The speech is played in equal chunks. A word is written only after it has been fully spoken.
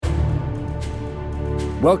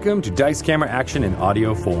Welcome to Dice Camera Action in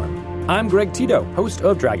audio form. I'm Greg Tito, host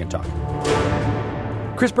of Dragon Talk.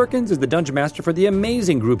 Chris Perkins is the Dungeon Master for the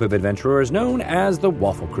amazing group of adventurers known as the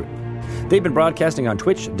Waffle Crew. They've been broadcasting on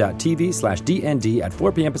twitch.tv/DND at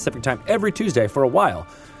 4 p.m. Pacific Time every Tuesday for a while,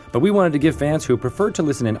 but we wanted to give fans who prefer to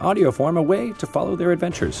listen in audio form a way to follow their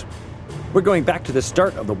adventures. We're going back to the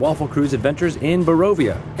start of the Waffle Crew's adventures in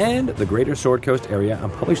Barovia and the Greater Sword Coast area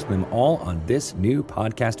and publishing them all on this new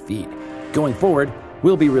podcast feed. Going forward,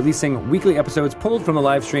 we'll be releasing weekly episodes pulled from the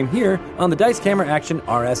live stream here on the Dice Camera Action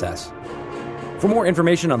RSS. For more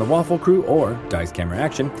information on the Waffle Crew or Dice Camera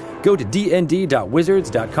Action, go to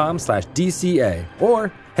dnd.wizards.com/DCA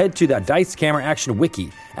or head to the Dice Camera Action wiki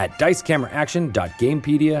at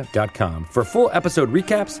dicecameraaction.gamepedia.com for full episode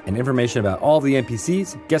recaps and information about all the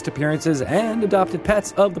NPCs, guest appearances, and adopted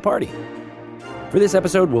pets of the party. For this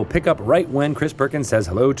episode, we'll pick up right when Chris Perkins says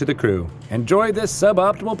hello to the crew. Enjoy this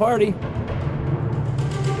suboptimal party.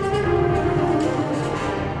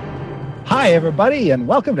 Hi, everybody, and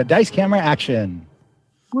welcome to Dice Camera Action.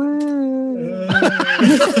 Woo!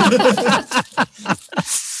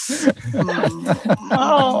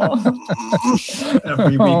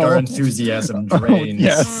 Every week our enthusiasm drains.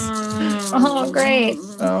 Yes. Oh, great.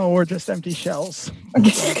 Oh, we're just empty shells. Going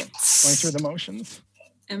through the motions.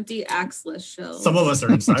 Empty axeless shells. Some of us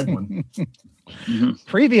are inside one.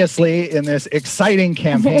 Previously, in this exciting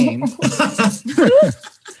campaign,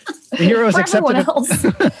 the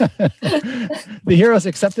heroes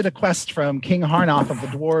accepted a quest from King Harnoff of the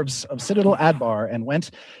Dwarves of Citadel Adbar and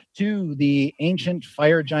went to the ancient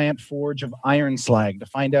fire giant forge of Ironslag to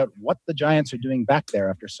find out what the giants are doing back there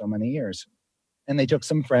after so many years. And they took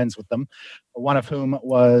some friends with them, one of whom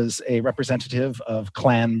was a representative of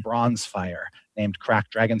Clan Bronzefire named Crack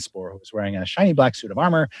Dragonspore, who was wearing a shiny black suit of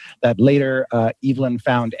armor that later Evelyn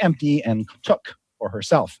found empty and took for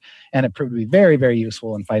herself. And it proved to be very, very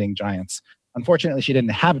useful in fighting giants. Unfortunately, she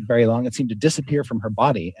didn't have it very long. It seemed to disappear from her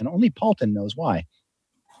body, and only Paulton knows why.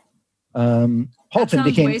 Paulton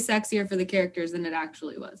became way sexier for the characters than it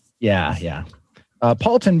actually was. Yeah.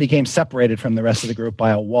 Paulton became separated from the rest of the group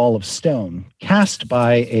by a wall of stone cast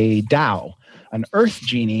by a Dao, an earth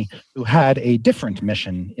genie who had a different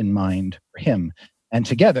mission in mind for him. And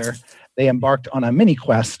together, they embarked on a mini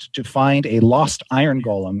quest to find a lost iron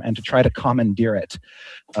golem and to try to commandeer it.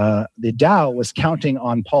 The Dao was counting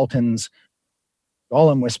on Paulton's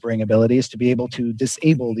golem whispering abilities to be able to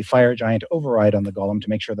disable the fire giant override on the golem to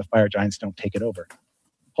make sure the fire giants don't take it over.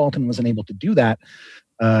 Paulton wasn't able to do that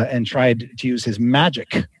and tried to use his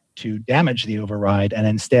magic to damage the override and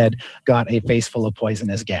instead got a face full of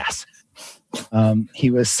poisonous gas.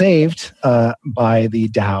 He was saved by the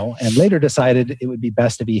Dao and later decided it would be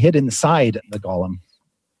best to be hid inside the golem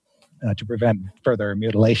to prevent further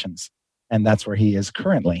mutilations. And that's where he is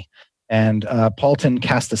currently. And Paulton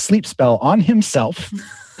cast a sleep spell on himself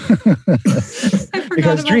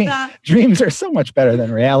because dreams are so much better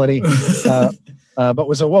than reality. But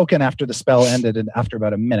was awoken after the spell ended and after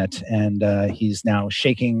about a minute. And he's now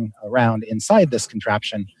shaking around inside this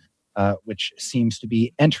contraption, which seems to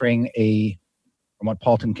be entering from what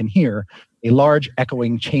Paulton can hear, a large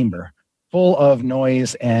echoing chamber full of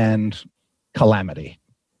noise and calamity.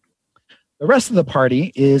 The rest of the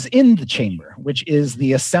party is in the chamber, which is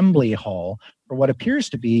the assembly hall for what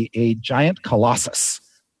appears to be a giant colossus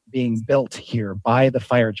being built here by the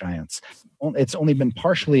fire giants. It's only been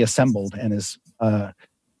partially assembled and is,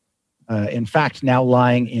 in fact, now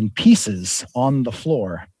lying in pieces on the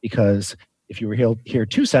floor because if you were here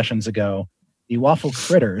 2 sessions ago, the waffle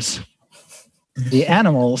critters, the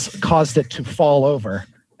animals caused it to fall over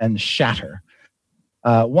and shatter.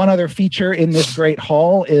 One other feature in this great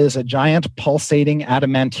hall is a giant pulsating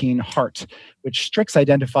adamantine heart, which Strix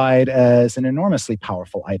identified as an enormously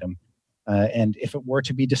powerful item. And if it were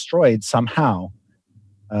to be destroyed somehow,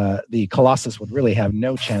 the Colossus would really have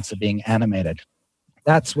no chance of being animated.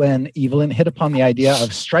 That's when Evelyn hit upon the idea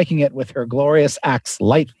of striking it with her glorious axe,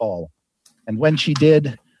 Lightfall. And when she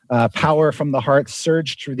did, power from the heart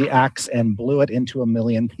surged through the axe and blew it into a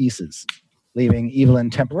million pieces, leaving Evelyn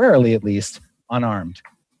temporarily, at least, unarmed.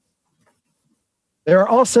 There are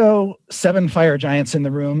also 7 fire giants in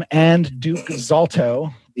the room and Duke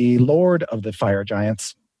Zalto, the lord of the fire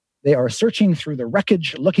giants. They are searching through the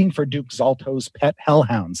wreckage looking for Duke Zalto's pet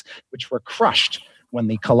hellhounds, which were crushed when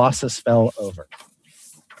the Colossus fell over.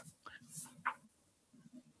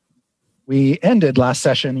 We ended last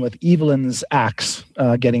session with Evelyn's axe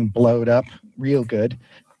getting blowed up real good.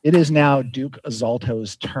 It is now Duke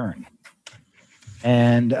Zalto's turn.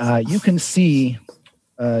 And you can see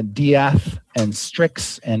Diath and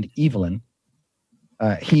Strix and Evelyn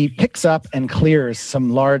He picks up and clears some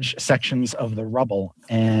large sections of the rubble,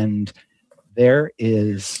 and there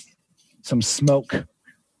is some smoke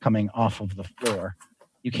coming off of the floor.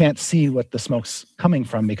 You can't see what the smoke's coming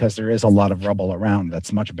from because there is a lot of rubble around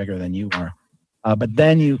that's much bigger than you are. But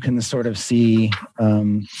then you can sort of see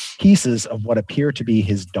pieces of what appear to be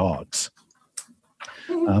his dogs.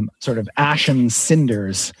 Sort of ashen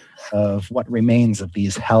cinders of what remains of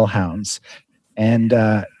these hellhounds. And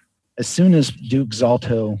as soon as Duke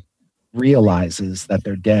Zalto realizes that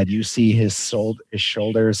they're dead, you see his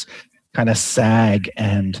shoulders kind of sag,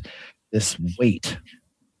 and this weight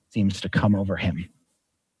seems to come over him.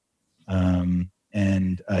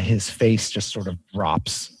 And his face just sort of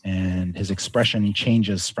drops, and his expression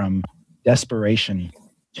changes from desperation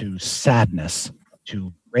to sadness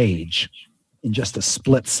to rage in just a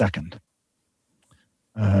split second.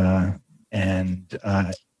 And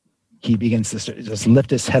he begins to just lift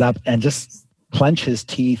his head up and just clench his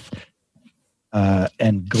teeth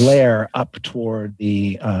and glare up toward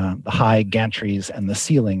the high gantries and the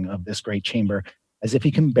ceiling of this great chamber as if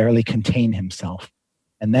he can barely contain himself.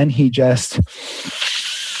 And then he just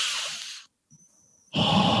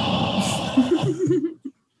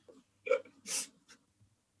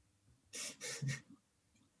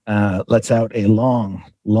lets out a long,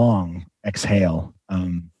 long exhale,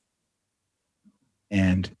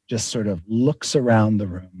 and just sort of looks around the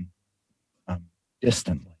room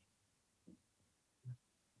distantly.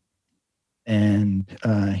 And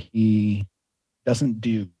he doesn't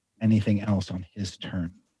do anything else on his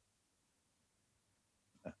turn.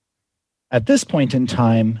 At this point in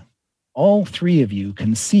time, all three of you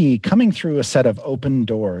can see, coming through a set of open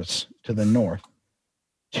doors to the north,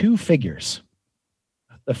 two figures.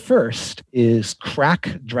 The first is Crack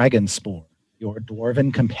Dragonspore, your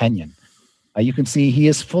dwarven companion. You can see he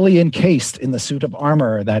is fully encased in the suit of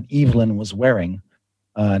armor that Evelyn was wearing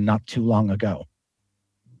not too long ago.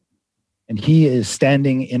 And he is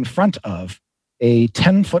standing in front of a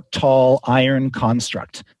 10-foot tall iron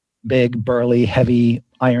construct, big, burly, heavy,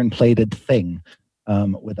 iron-plated thing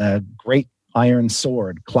with a great iron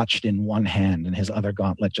sword clutched in one hand, and his other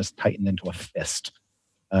gauntlet just tightened into a fist.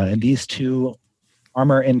 And these two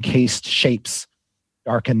armor-encased shapes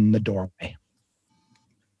darken the doorway.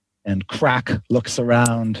 And Crack looks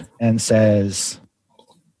around and says,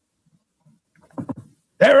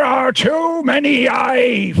 "There are too many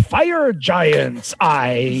fire giants,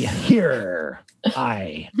 here,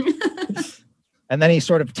 And then he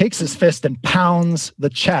sort of takes his fist and pounds the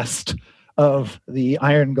chest of the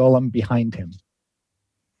iron golem behind him.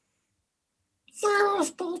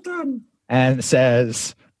 Cyrus Bolton! And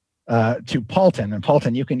says to Paulton, and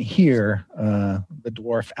Paulton, you can hear the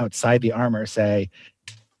dwarf outside the armor say,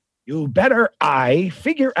 "You better,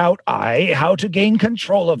 figure out, how to gain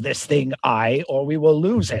control of this thing, or we will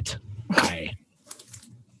lose it,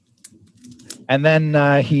 And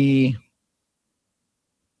then he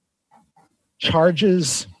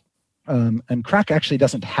charges, and Crack actually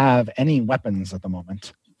doesn't have any weapons at the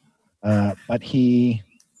moment, but he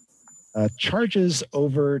charges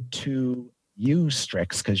over to you,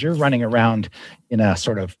 Strix, because you're running around in a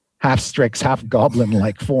sort of half Strix, half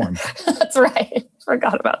goblin-like form. That's right.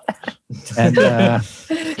 Forgot about that. And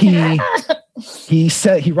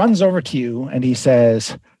he runs over to you and he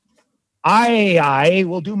says, I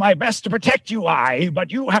will do my best to protect you,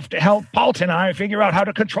 but you have to help Paulton, figure out how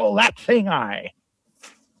to control that thing,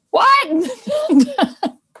 What?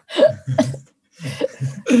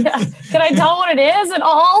 Can I tell what it is at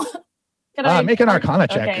all? Can I make an Arcana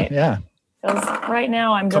check? Okay. Yeah. Because right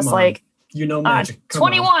now I'm just you know magic.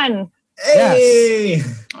 21. Hey!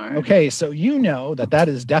 Yes. Okay, so you know that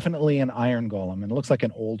is definitely an iron golem, and it looks like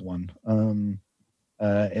an old one.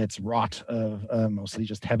 It's wrought of mostly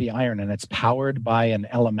just heavy iron, and it's powered by an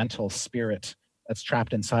elemental spirit that's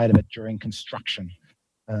trapped inside of it during construction.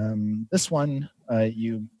 This one,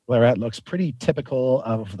 you glare at, looks pretty typical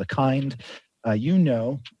of the kind. You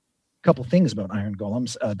know a couple things about iron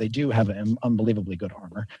golems. They do have an unbelievably good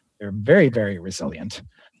armor. They're very, very resilient.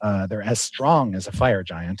 They're as strong as a fire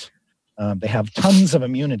giant. They have tons of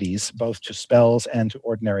immunities, both to spells and to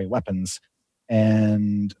ordinary weapons.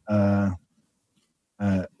 And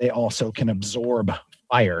they also can absorb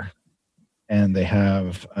fire. And they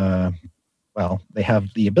have, they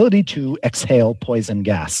have the ability to exhale poison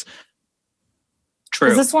gas. True.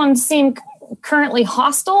 Does this one seem currently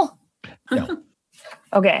hostile? No.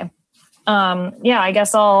 Okay. I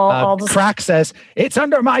guess I'll just... Crack says, "It's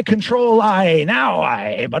under my control,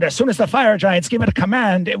 but as soon as the fire giants give it a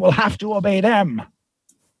command, it will have to obey them.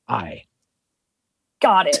 Got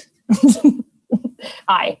it.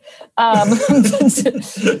 Hi.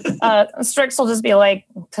 Strix will just be like,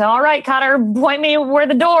 all right, Cutter, point me where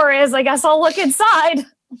the door is. I guess I'll look inside.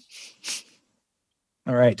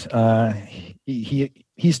 All right.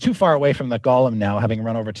 He's too far away from the golem now, having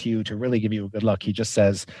run over to you to really give you a good look. He just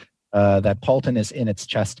says that Paulton is in its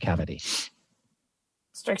chest cavity.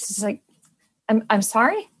 Strix is like, I'm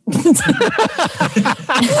sorry?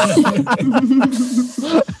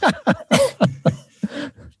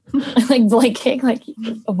 Like Blake King, like,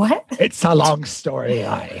 what? It's a long story,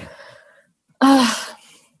 And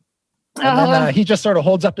then he just sort of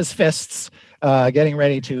holds up his fists, getting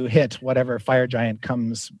ready to hit whatever fire giant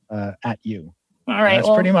comes at you. All right.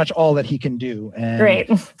 That's pretty much all that he can do. And, great.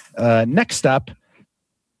 Next up,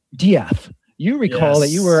 Diath. You recall that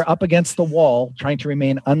you were up against the wall trying to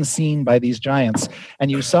remain unseen by these giants.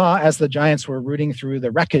 And you saw as the giants were rooting through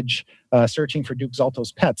the wreckage, searching for Duke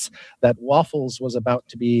Zalto's pets, that Waffles was about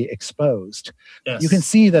to be exposed. Yes. You can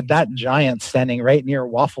see that giant standing right near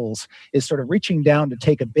Waffles is sort of reaching down to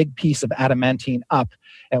take a big piece of adamantine up.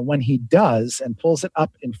 And when he does and pulls it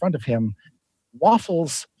up in front of him,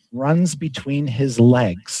 Waffles runs between his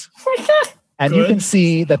legs. And you can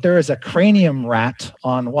see that there is a cranium rat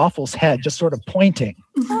on Waffle's head just sort of pointing.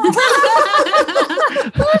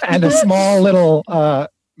 And a small little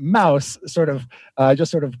mouse sort of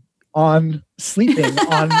on sleeping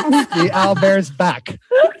on the owlbear's back.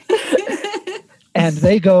 And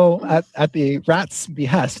they go at the rat's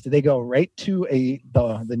behest, they go right to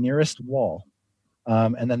the nearest wall.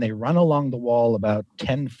 And then they run along the wall about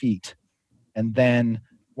 10 feet. And then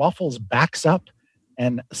Waffles backs up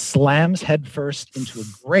and slams headfirst into a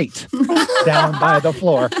grate down by the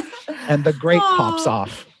floor, and the grate pops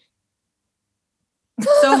off.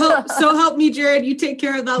 So help me, Jared. You take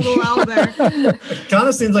care of that little owlbear. It kind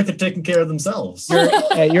of seems like they're taking care of themselves.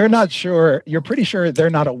 You're not sure. You're pretty sure they're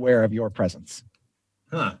not aware of your presence.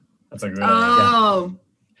 Huh. That's a great idea. Oh.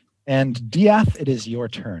 And Diath, it is your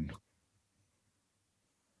turn.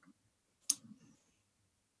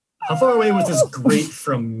 How far away was this grate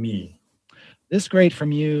from me? This grate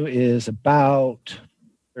from you is about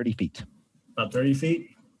 30 feet. About 30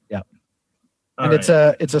 feet? Yeah. And it's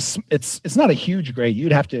not a huge grate.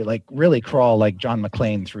 You'd have to like really crawl like John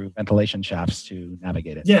McClane through ventilation shafts to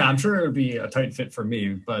navigate it. Yeah, I'm sure it would be a tight fit for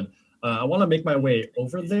me, but I want to make my way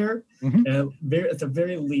over there, and at the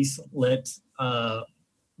very least let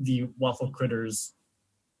the waffle critters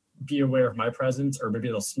be aware of my presence, or maybe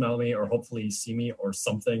they'll smell me or hopefully see me or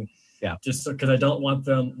something. Yeah. Just because I don't want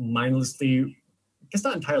them mindlessly, I guess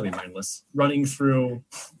not entirely mindless, running through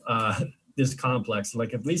this complex.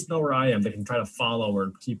 Like at least know where I am. They can try to follow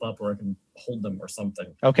or keep up, or I can hold them or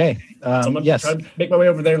something. Okay. So I'm gonna try to make my way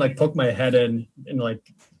over there and like poke my head in and like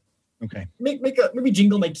maybe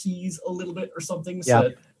jingle my keys a little bit or something. So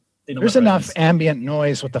that they know there's enough ambient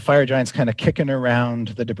noise with the fire giants kind of kicking around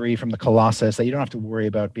the debris from the Colossus that you don't have to worry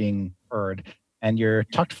about being heard. And you're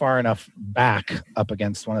tucked far enough back up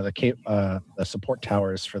against one of the support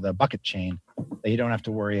towers for the bucket chain that you don't have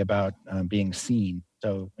to worry about being seen.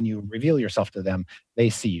 So when you reveal yourself to them, they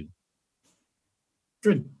see you.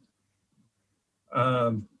 Good.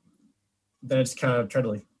 Then I just kind of try to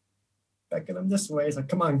like beckon them this way. It's like,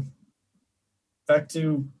 come on, back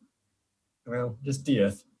to, just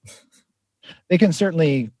Diath. They can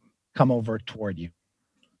certainly come over toward you.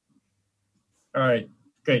 All right.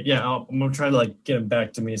 Great. Yeah, I'm gonna try to like get him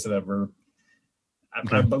back to me so that I'm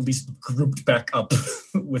at least grouped back up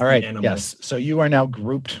with the animals. Yes. So you are now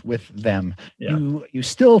grouped with them. Yeah. You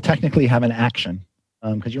still technically have an action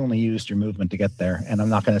because you only used your movement to get there. And I'm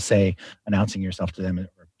not going to say announcing yourself to them or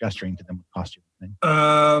gesturing to them would cost you anything.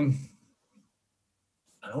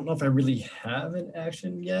 I don't know if I really have an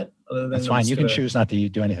action yet. Other than that's fine. You can choose not to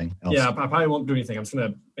do anything else. Yeah, I probably won't do anything. I'm just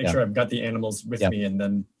gonna make sure I've got the animals with me, and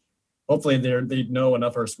then hopefully they know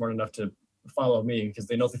enough or smart enough to follow me, because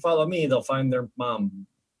they know if they follow me, they'll find their mom.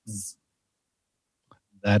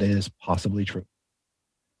 That is possibly true.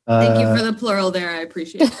 Thank you for the plural there. I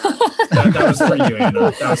appreciate that. that was for you,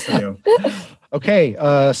 Anna. That was for you. Okay,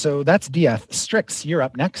 so that's Diath. Strix, you're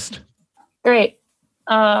up next. Great.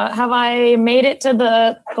 Have I made it to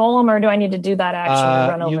the golem, or do I need to do that action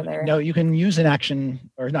to run over there? No, you can use an action,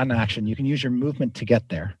 or not an action. You can use your movement to get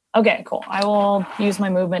there. Okay, cool. I will use my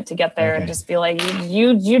movement to get there and just be like,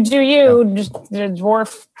 you do you, just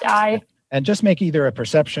dwarf guy. And just make either a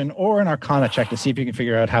perception or an arcana check to see if you can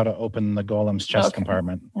figure out how to open the golem's chest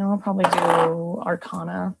compartment. I'll probably do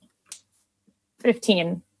arcana.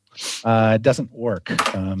 15. It doesn't work,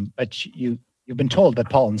 but you've been told that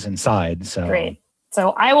Paulton's inside. So great.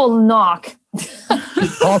 So I will knock.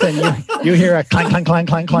 Paulton, you hear a clang, clang, clang,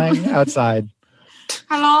 clang, clang outside.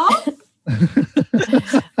 Hello?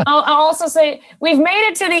 I'll also say, we've made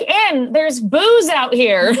it to the inn. There's booze out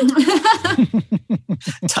here.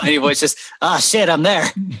 Tiny voice just, shit, I'm there.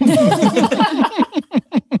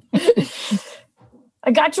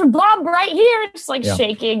 I got your blob right here. Just like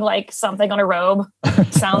shaking like something on a robe.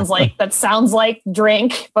 Sounds like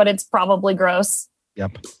drink, but it's probably gross.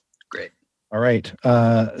 Yep. Great. All right.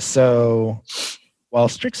 So while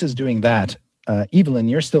Strix is doing that, Evelyn,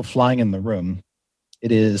 you're still flying in the room.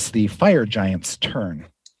 It is the fire giant's turn.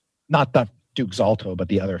 Not the Duke Zalto, but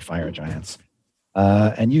the other fire giants.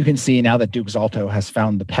 And you can see now that Duke Zalto has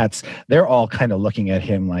found the pets, they're all kind of looking at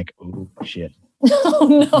him like, oh, shit.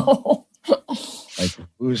 Oh, no. Like,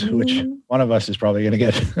 which one of us is probably going to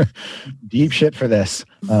get deep shit for this?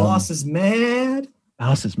 Boss is mad.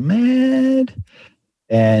 Boss is mad.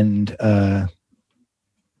 And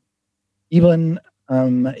Evelyn,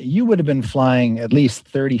 you would have been flying at least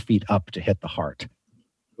 30 feet up to hit the heart,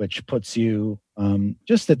 which puts you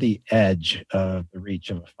just at the edge of the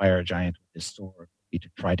reach of a fire giant with his sword to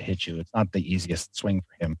try to hit you. It's not the easiest swing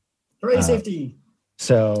for him. Hooray, safety.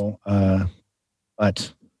 So,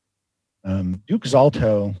 but Duke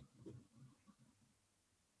Zalto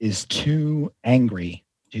is too angry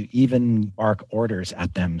to even bark orders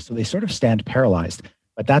at them. So they sort of stand paralyzed.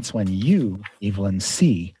 But that's when you, Evelyn,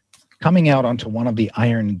 see coming out onto one of the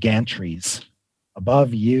iron gantries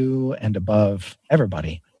above you and above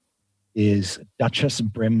everybody is Duchess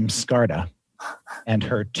Brimskarda and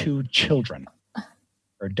her 2 children.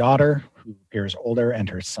 Her daughter, who appears older, and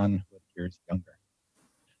her son, who appears younger.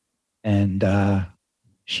 And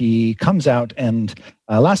she comes out, and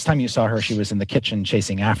last time you saw her, she was in the kitchen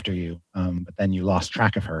chasing after you, but then you lost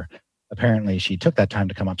track of her. Apparently, she took that time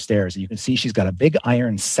to come upstairs, and you can see she's got a big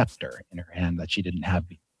iron scepter in her hand that she didn't have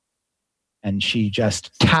before. And she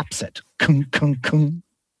just taps it, kung, kung, kung,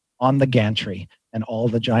 on the gantry, and all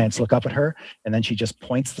the giants look up at her, and then she just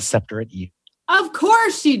points the scepter at you. Of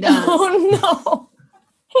course she does. Oh, no.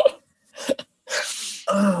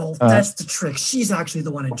 Oh, that's the trick. She's actually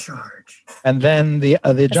the one in charge. And then the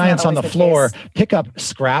giants on the floor pick up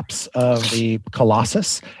scraps of the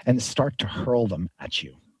Colossus and start to hurl them at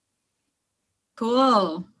you.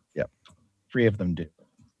 Cool. Yep. 3 of them do.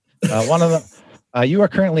 One of them, you are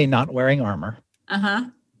currently not wearing armor. Uh-huh.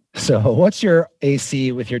 So what's your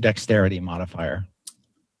AC with your dexterity modifier?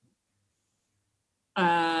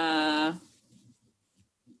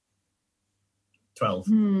 12.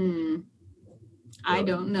 I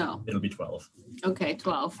don't know. It'll be 12. Okay,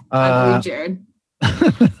 12. I believe Jared.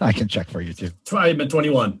 I can check for you too. I meant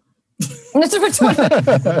 21.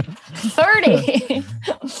 30.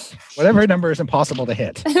 Whatever number is impossible to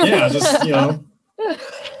hit. Yeah, just,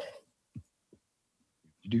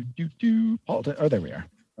 Paul, oh, there we are.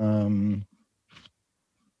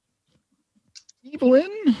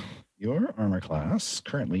 Evelyn, your armor class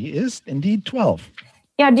currently is indeed 12.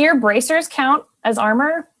 Yeah, do your bracers count as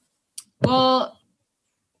armor? Well,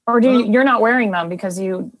 or you're not wearing them because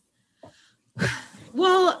you...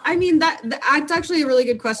 Well, I mean, that's actually a really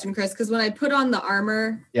good question, Chris, because when I put on the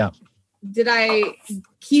armor, did I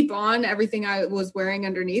keep on everything I was wearing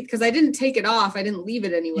underneath? Because I didn't take it off. I didn't leave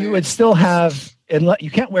it anywhere. You would still have... You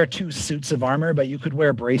can't wear 2 suits of armor, but you could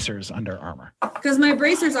wear bracers under armor. Because my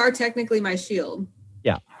bracers are technically my shield.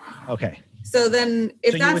 Yeah. Okay. So then,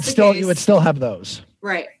 if that's the case, you would still have those.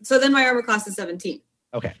 Right. So then my armor class is 17.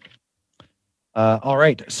 Okay. All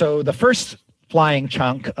right. So the first flying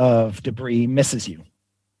chunk of debris misses you.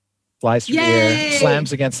 Flies through the air,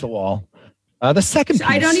 slams against the wall. The second piece...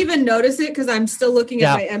 I don't even notice it because I'm still looking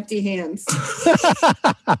at my empty hands.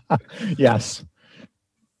 Yes.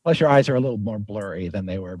 Plus your eyes are a little more blurry than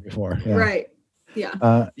they were before. Yeah. Right.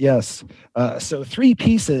 Yeah. Yes. So 3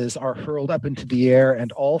 pieces are hurled up into the air,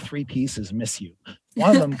 and all 3 pieces miss you.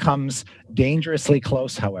 One of them comes dangerously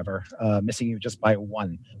close, however, missing you just by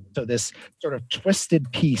 1. So this sort of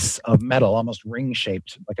twisted piece of metal, almost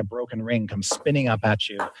ring-shaped, like a broken ring, comes spinning up at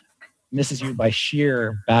you, misses you by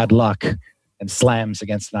sheer bad luck, and slams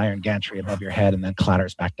against an iron gantry above your head, and then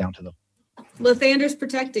clatters back down to the floor. Lathander's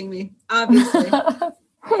protecting me, obviously.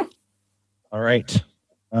 All right.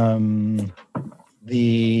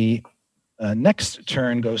 The next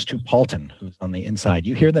turn goes to Paulton, who's on the inside.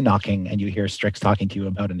 You hear the knocking, and you hear Strix talking to you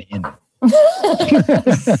about an inn.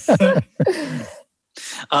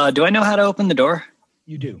 Do I know how to open the door?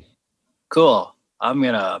 You do. Cool. I'm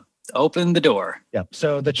going to open the door. Yep.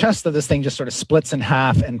 So the chest of this thing just sort of splits in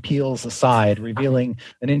half and peels aside, revealing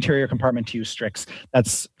an interior compartment to you, Strix,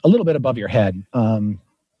 that's a little bit above your head.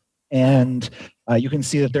 And You can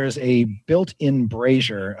see that there's a built-in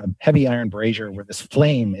brazier, a heavy iron brazier where this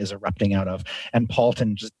flame is erupting out of, and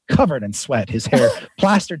Paulton just covered in sweat, his hair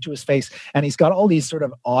plastered to his face, and he's got all these sort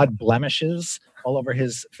of odd blemishes all over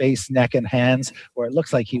his face, neck, and hands, where it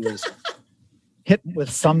looks like he was hit with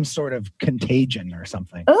some sort of contagion or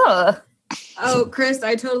something. Ugh. Oh, Chris,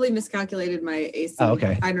 I totally miscalculated my AC. Oh,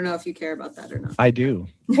 okay. I don't know if you care about that or not. I do.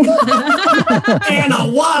 Anna,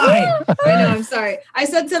 why? I know, I'm sorry. I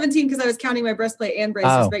said 17 because I was counting my breastplate and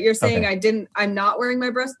braces, but you're saying okay. I'm not wearing my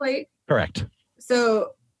breastplate? Correct.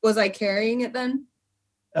 So was I carrying it then?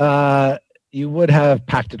 You would have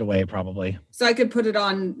packed it away probably. So I could put it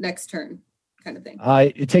on next turn kind of thing.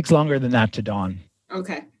 It takes longer than that to don.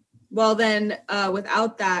 Okay. Well then,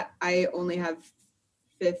 without that, I only have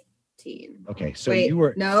 15. Okay, so Wait, you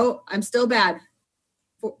were... No, I'm still bad.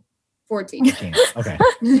 14. 14. Okay.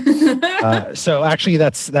 So actually,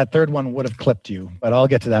 that third one would have clipped you, but I'll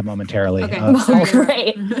get to that momentarily. Okay.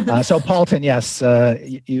 Great. So Paulton, yes,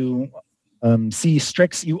 you see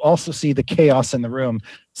Strix. You also see the chaos in the room.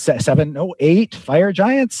 8 fire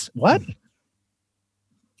giants. What?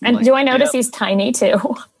 And do I notice he's tiny too?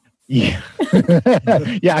 Yeah.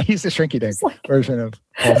 Yeah, he's the shrinky-dink version of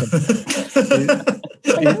Paulton.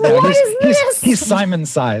 He's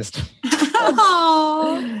Simon-sized.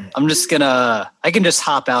 Oh. I'm just gonna. I can just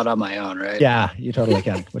hop out on my own, right? Yeah, you totally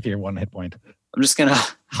can with your 1 hit point. I'm just gonna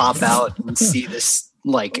hop out and see this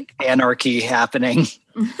like anarchy happening.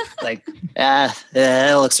 Like,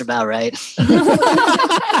 it looks about right.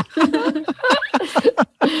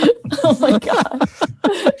 Oh my god.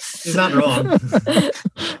 He's not wrong.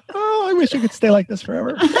 Oh, I wish you could stay like this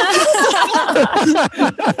forever.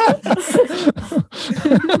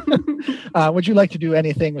 Would you like to do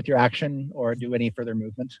anything with your action or do any further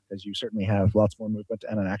movement? Because you certainly have lots more movement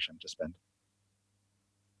and an action to spend.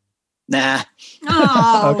 Nah.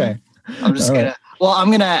 Oh. Okay. I'm just gonna. Well,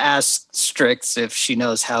 I'm gonna ask Strix if she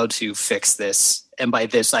knows how to fix this, and by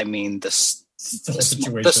this I mean the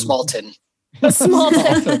Smallton. The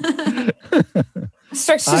Smallton.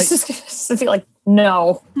 Strix just be like,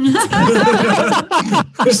 no.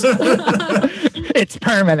 It's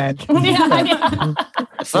permanent. Yeah.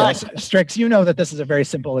 Yes, Strix, you know that this is a very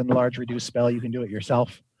simple and large reduce spell. You can do it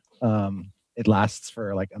yourself. It lasts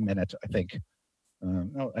for like a minute, I think.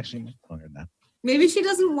 No, actually longer than that. Maybe she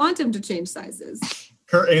doesn't want him to change sizes.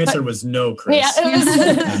 Her answer was no, Chris. Yeah,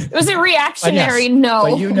 it was a reactionary no.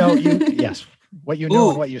 But you know, yes. What you know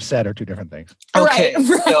and what you said are two different things. Okay,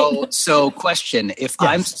 right. So question: if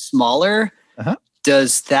I'm smaller,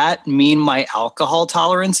 does that mean my alcohol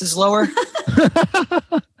tolerance is lower?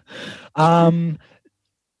 I'm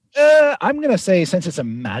gonna say since it's a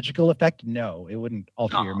magical effect, no, it wouldn't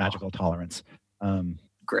alter your magical tolerance.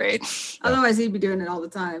 Great. Otherwise, he'd be doing it all the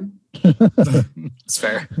time. That's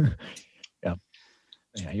fair.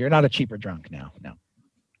 Yeah, you're not a cheaper drunk now. No.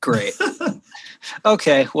 Great.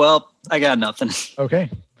 Okay, well, I got nothing. Okay.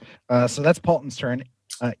 So that's Paulton's turn.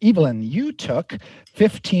 Evelyn, you took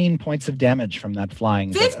 15 points of damage from that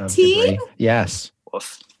flying 15? Yes.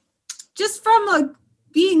 Woof. Just from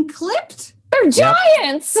being clipped? They're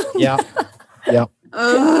giants. Yeah. Yeah.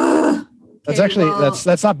 That's Okay, actually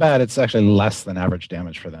that's not bad. It's actually less than average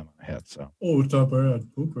damage for them on a hit. So. Oh, it's not bad.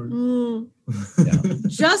 Yeah.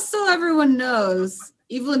 Just so everyone knows,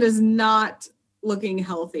 Evelyn is not looking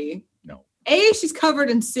healthy. No. A, she's covered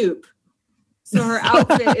in soup. So her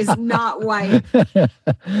outfit is not white.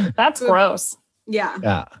 That's gross. Yeah.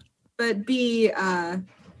 Yeah. But B,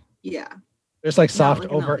 yeah. There's like soft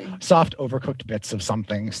healthy. overcooked bits of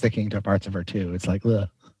something sticking to parts of her too. It's like, ugh.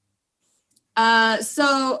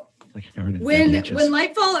 So Like you're covered in when bandages.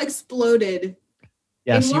 Lightfall exploded.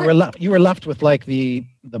 Yes, you were left with like the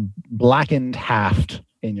blackened haft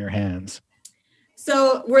in your hands.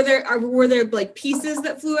 So were there like pieces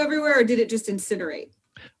that flew everywhere, or did it just incinerate?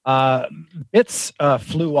 Bits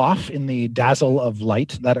flew off in the dazzle of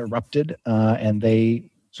light that erupted, and they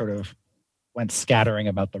sort of went scattering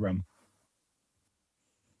about the room.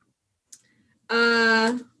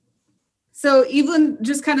 So Evelyn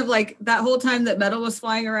just kind of like that whole time that metal was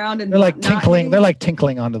flying around and they're like tinkling. They're like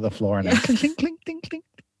tinkling onto the floor now. Clink, clink, clink, clink.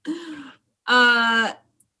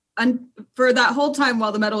 And for that whole time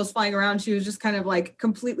while the metal was flying around, she was just kind of like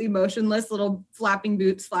completely motionless, little flapping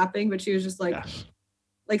boots flapping, but she was just like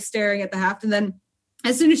like staring at the haft. And then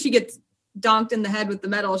as soon as she gets donked in the head with the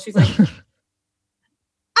metal, she's like, I'm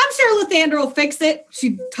sure Lathander will fix it.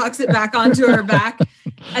 She tucks it back onto her back.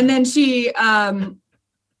 And then she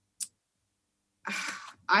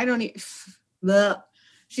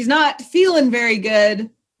she's not feeling very good.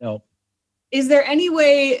 No. Is there any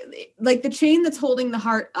way, like the chain that's holding the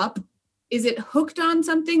heart up, is it hooked on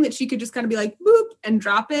something that she could just kind of be like, boop, and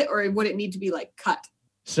drop it? Or would it need to be like cut?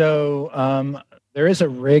 So there is a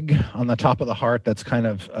rig on the top of the heart that's kind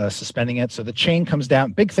of suspending it. So the chain comes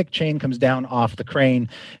down, big thick chain comes down off the crane.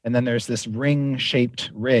 And then there's this ring-shaped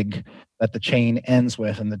rig that the chain ends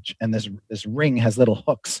with. And this ring has little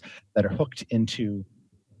hooks that are hooked into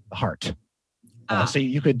the heart. So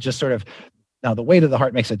you could just sort of, now the weight of the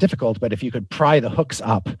heart makes it difficult, but if you could pry the hooks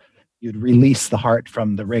up, you'd release the heart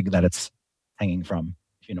from the rig that it's hanging from,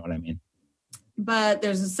 if you know what I mean. But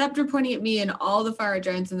there's a scepter pointing at me and all the fire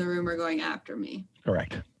giants in the room are going after me.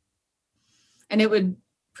 Correct. And it would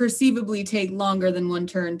perceivably take longer than one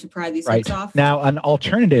turn to pry these hooks off. Now, an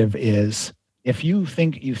alternative is if you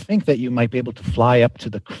think that you might be able to fly up to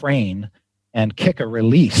the crane and kick a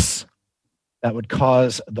release that would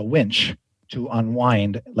cause the winch to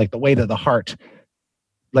unwind, like the weight of the heart.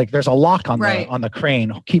 Like there's a lock on the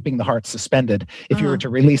crane keeping the heart suspended. If you were to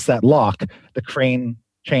release that lock, the crane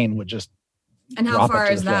chain would just And how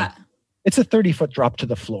far is that? It's a 30-foot drop to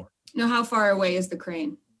the floor. No, how far away is the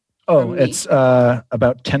crane? Oh, it's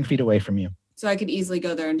about 10 feet away from you. So I could easily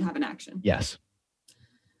go there and have an action. Yes.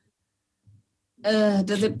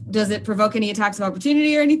 Does it provoke any attacks of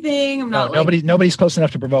opportunity or anything? Nobody's close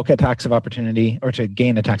enough to provoke attacks of opportunity or to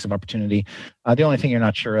gain attacks of opportunity. The only thing you're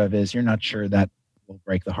not sure of is you're not sure that will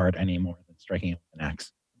break the heart any more than striking it with an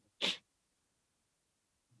axe.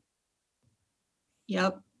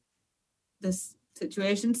 Yep. This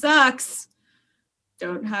situation sucks.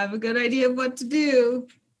 Don't have a good idea of what to do.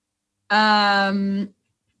 You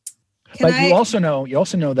also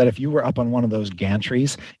know that if you were up on one of those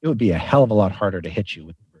gantries, it would be a hell of a lot harder to hit you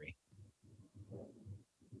with debris.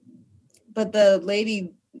 But the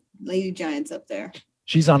lady giant's up there.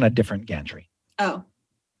 She's on a different gantry. Oh.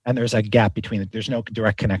 And there's a gap between it. There's no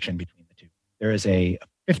direct connection between the two. There is a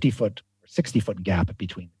 50-foot or 60-foot gap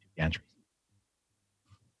between the two gantries.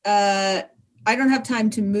 I don't have time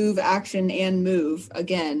to move action and move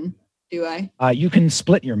again, do I? You can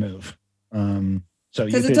split your move.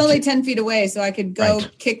 Because it's only 10 feet away, so I could go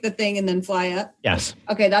kick the thing and then fly up? Yes.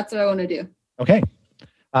 Okay, that's what I want to do. Okay.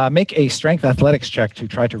 Make a strength athletics check to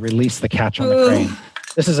try to release the catch on the crane.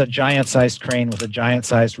 This is a giant-sized crane with a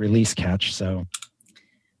giant-sized release catch, so...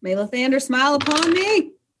 May Lathander smile upon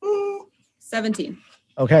me. 17.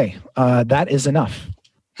 Okay, that is enough.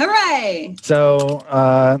 Hooray! So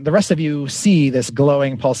the rest of you see this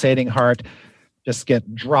glowing, pulsating heart just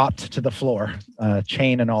get dropped to the floor,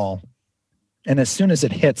 chain and all. And as soon as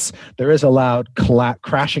it hits, there is a loud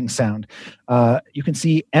crashing sound. You can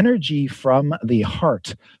see energy from the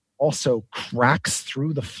heart also cracks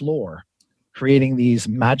through the floor, creating these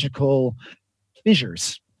magical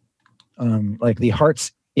fissures. Like the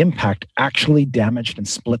heart's impact actually damaged and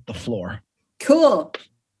split the floor. Cool.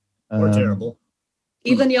 Or terrible.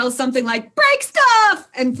 Evelyn yells something like, break stuff,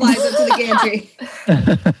 and flies up to the gantry.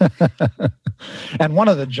 And one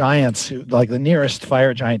of the giants, like the nearest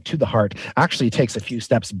fire giant to the heart, actually takes a few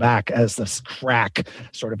steps back as this crack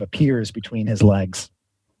sort of appears between his legs.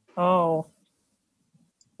 Oh.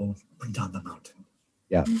 Bring down the mountain.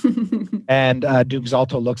 Yeah. And Duke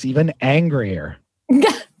Zalto looks even angrier,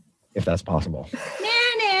 if that's possible.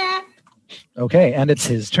 Nah. Okay, and it's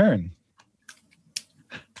his turn.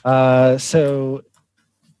 So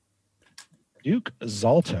Duke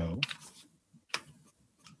Zalto.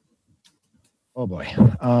 Oh boy.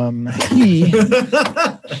 He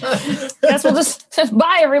Guess we'll just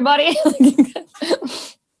bye everybody.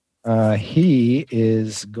 He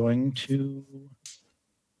is going to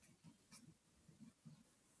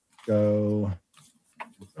go.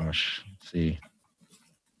 Gosh, let's see.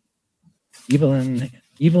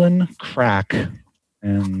 Evelyn, Crack,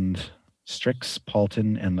 and Strix,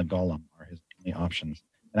 Paulton, and the Golem are his only options.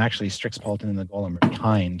 And actually, Strix, Paulton, and the Golem are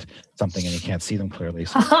behind something, and he can't see them clearly.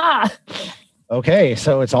 So. Okay,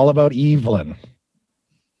 so it's all about Evelyn.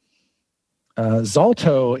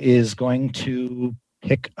 Zalto is going to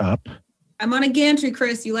pick up. I'm on a gantry,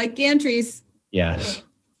 Chris. You like gantries? Yes.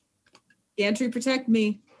 Gantry, protect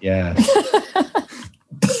me. Yes.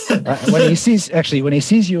 When he sees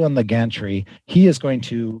you on the gantry, he is going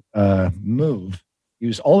to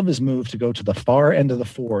use all of his move to go to the far end of the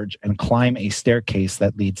forge and climb a staircase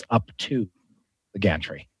that leads up to the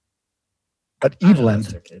gantry. But Evelyn,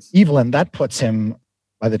 that puts him,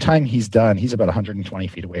 by the time he's done, he's about 120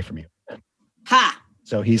 feet away from you. Ha!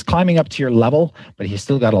 So he's climbing up to your level, but he's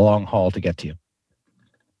still got a long haul to get to you.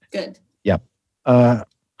 Good. Yep.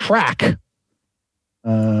 Crack,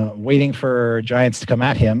 waiting for giants to come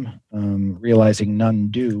at him, realizing none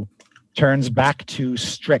do, turns back to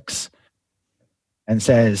Strix and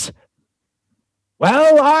says,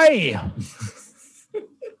 well,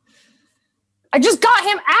 I just got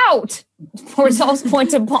him out. Porzel's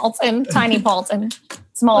point to Paulton, tiny Paulton,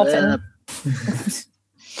 Smallton.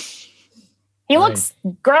 He looks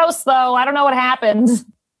gross, though. I don't know what happened.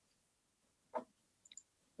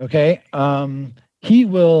 Okay. He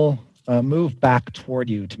will move back toward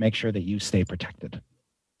you to make sure that you stay protected.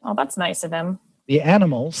 Oh, that's nice of him. The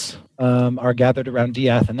animals are gathered around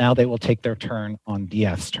Dieth, and now they will take their turn on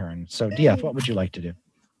Dieth's turn. So, Dieth, what would you like to do?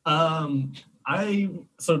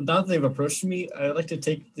 So now that they've approached me, I'd like to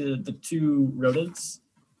take the two rodents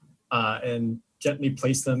and gently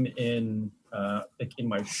place them in like in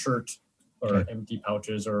my shirt or empty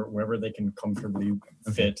pouches or wherever they can comfortably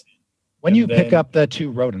fit. When you pick up the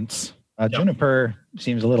two rodents, Juniper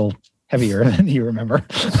seems a little heavier than you remember.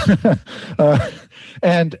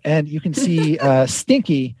 And you can see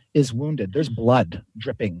Stinky is wounded. There's blood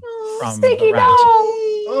dripping from Stinky, the rat. no!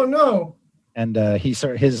 Oh no! And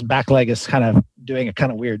his back leg is kind of doing a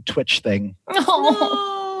kind of weird twitch thing.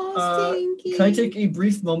 No, Stinky. Can I take a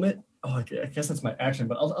brief moment? Oh, I guess that's my action,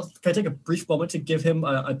 but can I take a brief moment to give him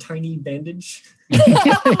a tiny bandage?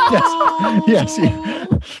 Yes.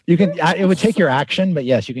 You can. It would take your action, but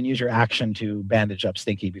yes, you can use your action to bandage up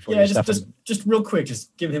Stinky before you stuff him. Just real quick,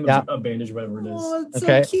 just give him a bandage, whatever it is. Oh, it's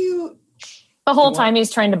so cute. The whole time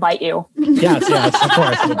he's trying to bite you. Yes, of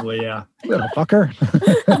course. Probably, yeah. Little fucker.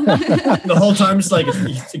 The whole time, it's like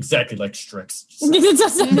it's exactly like Strix. Do you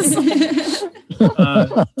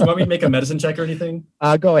want me to make a medicine check or anything?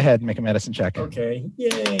 Go ahead and make a medicine check. Okay.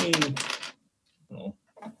 Yay.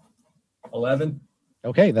 11.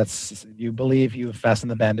 Okay, you believe you've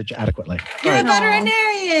fastened the bandage adequately. You're a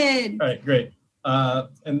veterinarian. All right, great.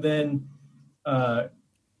 And then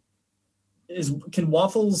can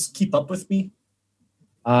Waffles keep up with me?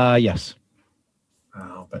 Yes.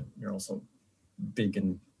 Oh, but you're also big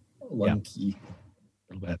and lunky.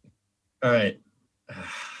 A little bit. All right.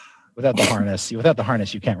 Without the harness, you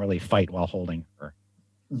can't really fight while holding her.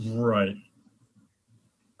 Right.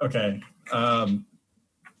 Okay. I'll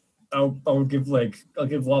give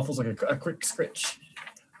Waffles like a quick scritch.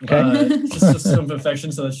 Okay. Just some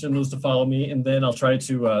affection so that she knows to follow me, and then I'll try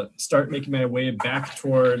to start making my way back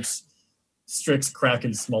towards Strix, Crack,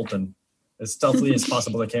 and Smolton as stealthily as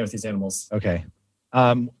possible I can with these animals. Okay.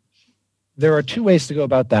 There are two ways to go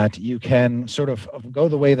about that. You can sort of go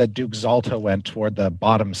the way that Duke Zalta went toward the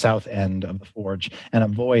bottom south end of the forge and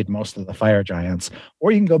avoid most of the fire giants,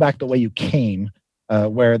 or you can go back the way you came,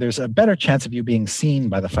 where there's a better chance of you being seen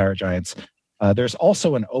by the fire giants. There's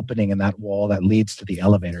also an opening in that wall that leads to the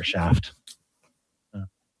elevator shaft. So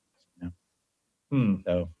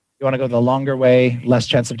you want to go the longer way, less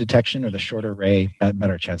chance of detection, or the shorter way,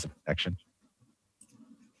 better chance of detection?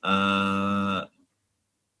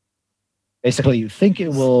 Basically, you think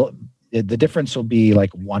the difference will be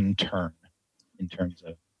like one turn in terms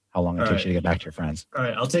of how long it takes you to get back to your friends. All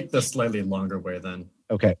right, I'll take the slightly longer way then.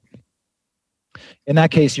 Okay. In that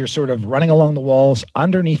case, you're sort of running along the walls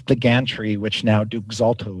underneath the gantry, which now Duke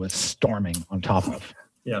Zalto was storming on top of.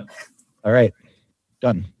 Yeah. All right.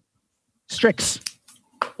 Done. Strix.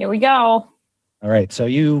 Here we go. All right. So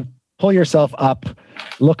you pull yourself up,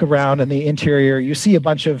 look around in the interior. You see a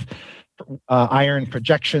bunch of iron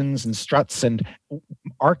projections and struts and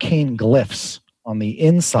arcane glyphs on the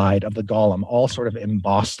inside of the golem, all sort of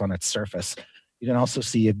embossed on its surface. You can also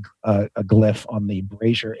see a glyph on the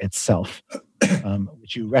brazier itself,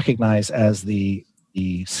 which you recognize as the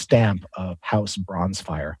stamp of House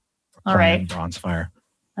Bronzefire. All right. Bronzefire.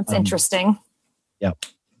 That's interesting. Yep.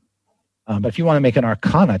 But if you want to make an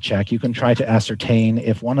Arcana check, you can try to ascertain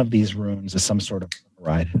if one of these runes is some sort of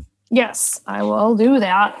ride. Yes, I will do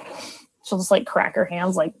that. She'll just like crack her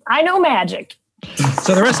hands like, I know magic.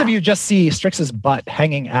 So the rest of you just see Strix's butt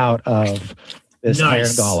hanging out of this iron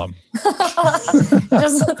golem.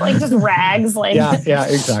 just rags. Like yeah,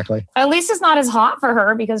 exactly. At least it's not as hot for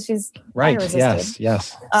her because she's right.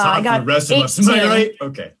 Yes. I got the rest 18. Of us. Am I right?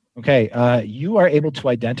 Okay. Okay. You are able to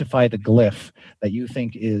identify the glyph that you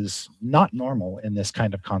think is not normal in this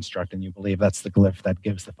kind of construct, and you believe that's the glyph that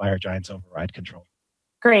gives the fire giants override control.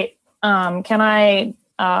 Great. Can I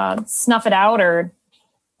snuff it out or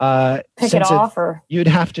pick it off? Or you'd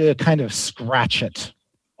have to kind of scratch it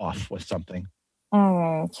off with something.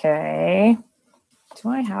 Okay. Do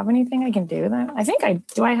I have anything I can do that? I think I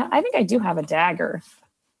do. I think I do have a dagger.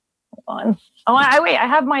 Hold on. Oh, wait. I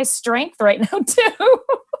have my strength right now too.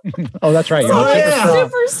 Oh, that's right. You're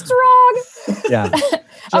super strong. Yeah.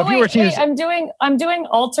 So wait, I'm doing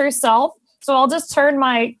alter self. So I'll just turn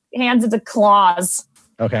my hands into claws.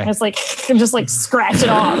 Okay. It's like you can just like scratch it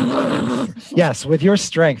off. Yes, with your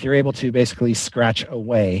strength, you're able to basically scratch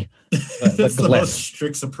away the the most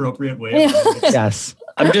Strix appropriate way. Yes.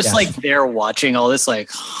 I'm just like there watching all this, like,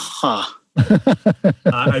 huh.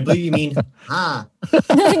 I believe you mean,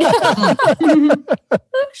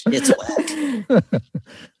 It's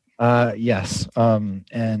whack. Yes.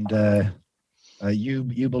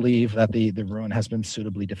 You believe that the ruin has been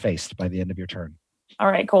suitably defaced by the end of your turn. All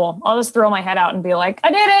right, cool. I'll just throw my head out and be like,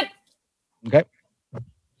 I did it. Okay.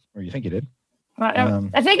 Or you think you did.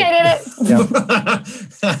 I think I did it.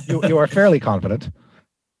 Yeah. you are fairly confident.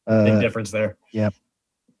 Big difference there. Yep.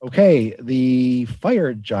 Okay, the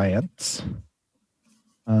fire giants.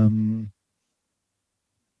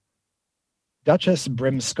 Duchess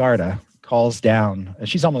Brimskarda calls down.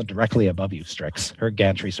 She's almost directly above you, Strix. Her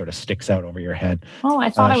gantry sort of sticks out over your head. Oh, I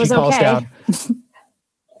thought I was she calls okay. Down,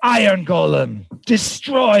 Iron Golem,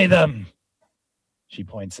 destroy them. She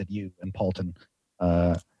points at you and Paulton.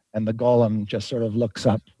 And the golem just sort of looks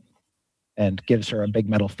up and gives her a big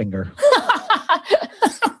metal finger.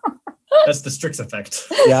 That's the Strix effect.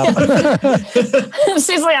 Yeah.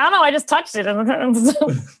 She's like, I don't know, I just touched it.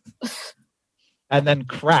 And then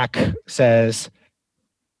Crack says,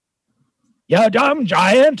 "You dumb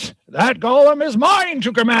giant, that golem is mine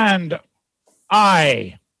to command.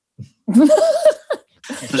 I."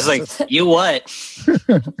 Just like, you what?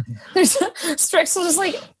 Strix will just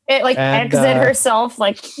exit herself,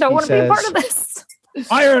 like, don't want to be a part of this.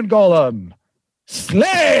 Iron Golem,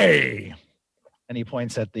 slay! And he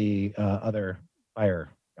points at the other fire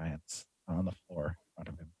giants on the floor in front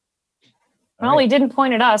of him. Well, he didn't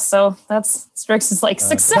point at us, so that's Strix is like,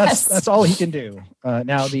 success. That's all he can do.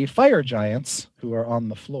 Now, the fire giants who are on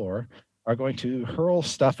the floor are going to hurl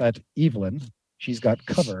stuff at Evelyn. She's got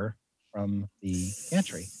cover from the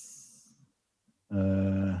gantry.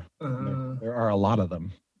 There are a lot of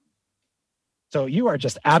them. So you are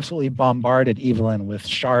just absolutely bombarded, Evelyn, with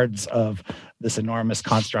shards of this enormous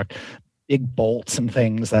construct, big bolts and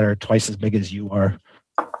things that are twice as big as you are.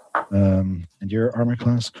 And your armor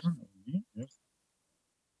class?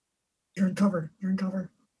 You're in cover. You're in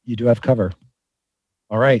cover. You do have cover.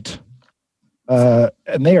 All right.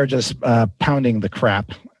 And they are just pounding the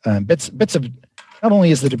crap. Bits of... Not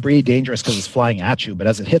only is the debris dangerous because it's flying at you, but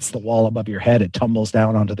as it hits the wall above your head, it tumbles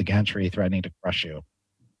down onto the gantry, threatening to crush you.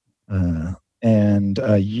 And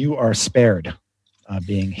you are spared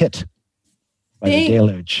being hit by the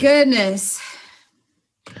deluge. Goodness.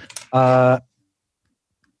 Duchess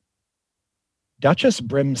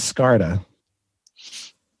Brimskarda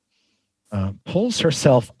pulls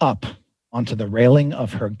herself up onto the railing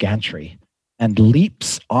of her gantry and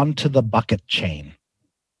leaps onto the bucket chain,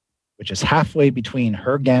 which is halfway between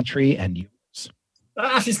her gantry and yours.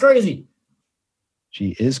 She's crazy.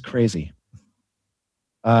 She is crazy.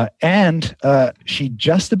 And she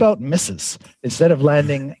just about misses. Instead of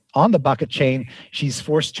landing on the bucket chain, she's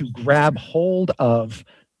forced to grab hold of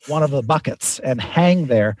one of the buckets and hang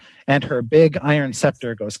there, and her big iron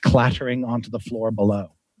scepter goes clattering onto the floor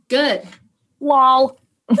below. Good. Lol.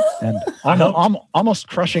 And almost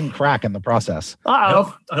crushing Crack in the process.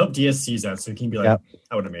 I hope DS sees that so he can be like, yep.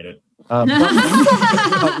 I would have made it.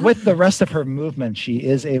 With the rest of her movement, she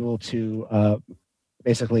is able to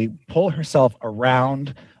basically pull herself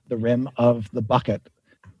around the rim of the bucket,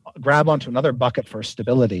 grab onto another bucket for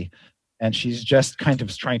stability, and she's just kind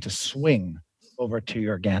of trying to swing over to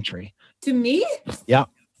your gantry. To me? Yeah.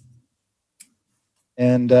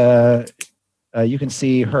 And you can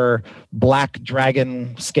see her black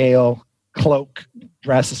dragon scale cloak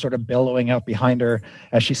dress is sort of billowing out behind her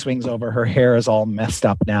as she swings over. Her hair is all messed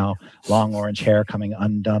up now, long orange hair coming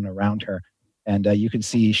undone around her. And you can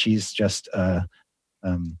see she's just chomping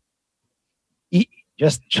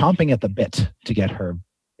at the bit to get her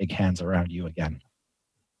big hands around you again.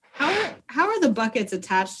 How are the buckets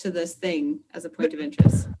attached to this thing as a point of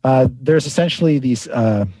interest? There's essentially these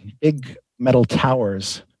big metal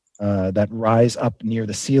towers that rise up near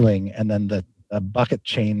the ceiling, and then the bucket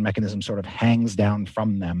chain mechanism sort of hangs down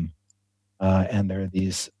from them. And there are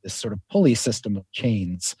this sort of pulley system of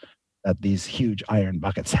chains that these huge iron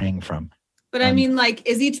buckets hang from. But I mean, like,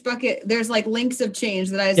 is each bucket, there's like links of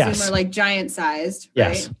chains that I assume are like giant sized, right?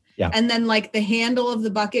 Yes. Yeah. And then like the handle of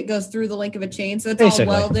the bucket goes through the link of a chain. So it's all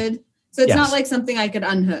welded. So it's not like something I could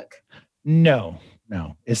unhook. No.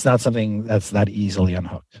 It's not something that's that easily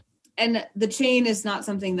unhooked. And the chain is not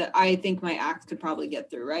something that I think my axe could probably get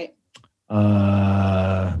through, right?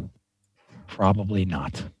 Probably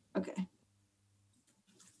not. Okay.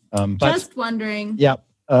 Just wondering. Yeah.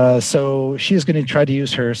 So she is going to try to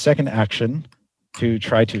use her second action to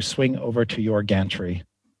try to swing over to your gantry.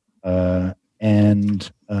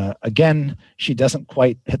 And again, she doesn't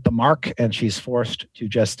quite hit the mark, and she's forced to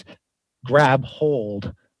just grab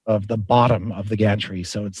hold of the bottom of the gantry.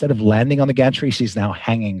 So instead of landing on the gantry, she's now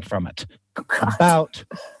hanging from it. About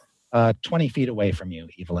 20 feet away from you,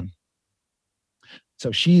 Evelyn.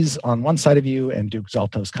 So she's on one side of you, and Duke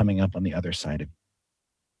Zalto's coming up on the other side of you.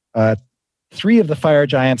 3 of the fire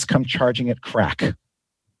giants come charging at Crack,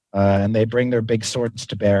 and they bring their big swords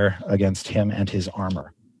to bear against him and his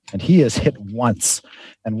armor. And he is hit once.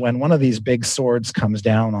 And when one of these big swords comes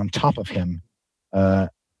down on top of him,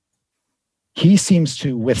 he seems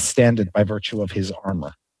to withstand it by virtue of his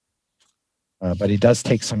armor. But he does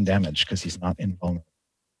take some damage because he's not invulnerable.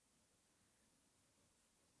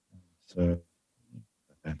 So,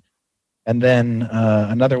 and then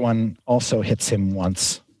another one also hits him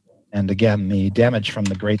once. And again, the damage from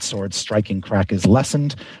the great sword striking Crack is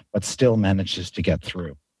lessened, but still manages to get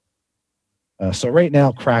through. So right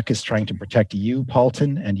now, Crack is trying to protect you,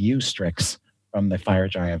 Paulton, and you, Strix, from the fire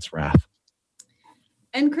giant's wrath.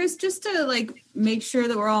 And Chris, just to make sure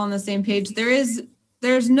that we're all on the same page, there's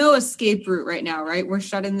no escape route right now, right? We're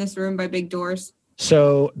shut in this room by big doors.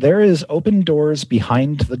 So there is open doors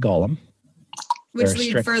behind the golem. Which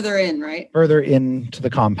lead further in, right? Further into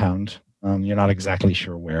the compound. You're not exactly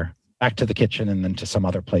sure where. Back to the kitchen and then to some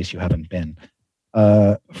other place you haven't been.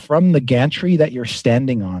 From the gantry that you're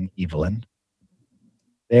standing on, Evelyn,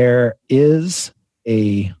 there is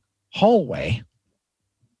a hallway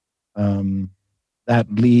that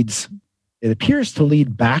leads, it appears to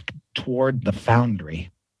lead back toward the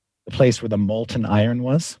foundry, the place where the molten iron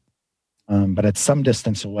was. But it's some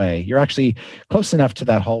distance away. You're actually close enough to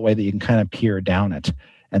that hallway that you can kind of peer down it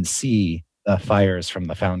and see the fires from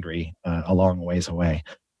the foundry a long ways away.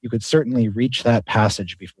 You could certainly reach that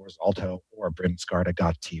passage before Zalto or Brimsgarda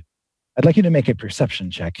got to you. I'd like you to make a perception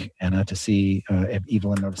check, Anna, to see if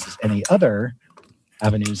Evelyn notices any other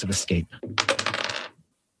avenues of escape.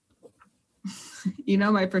 You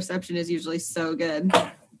know my perception is usually so good.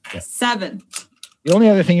 Yeah. 7. The only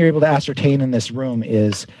other thing you're able to ascertain in this room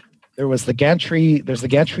is there's the gantry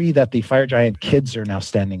that the fire giant kids are now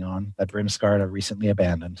standing on, that Brimsgarda recently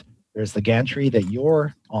abandoned. There's the gantry that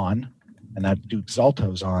you're on, and that Duke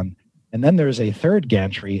Zalto's on. And then there's a third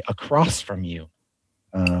gantry across from you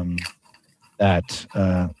that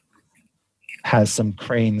has some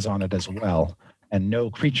cranes on it as well. And no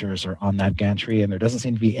creatures are on that gantry, and there doesn't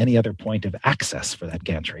seem to be any other point of access for that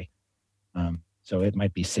gantry. So it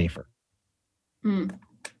might be safer.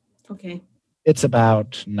 Okay. It's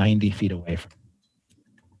about 90 feet away from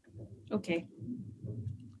you. Okay.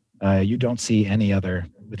 You don't see any other,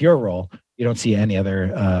 with your roll, you don't see any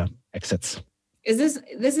other exits. This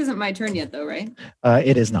isn't my turn yet though, right?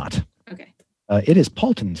 It is not. Okay. It is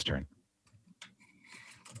Paulton's turn.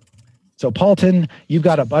 So Paulton, you've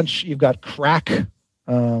got Crack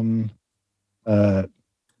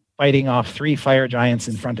fighting off 3 fire giants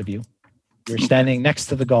in front of you. You're standing next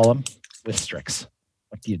to the golem with Strix.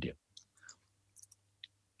 What do you do?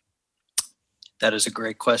 That is a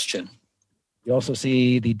great question. You also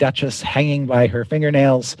see the Duchess hanging by her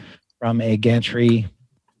fingernails from a gantry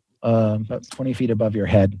about 20 feet above your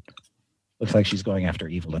head. Looks like she's going after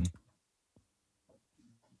Evelyn.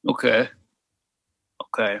 Okay.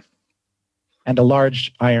 And a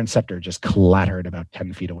large iron scepter just clattered about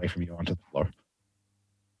 10 feet away from you onto the floor.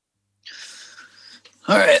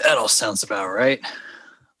 All right, that all sounds about right.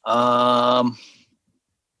 I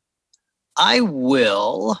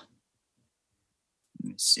will... Let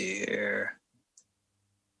me see here.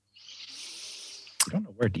 I don't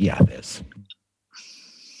know where Diath is.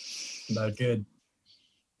 Not good.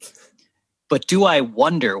 But do I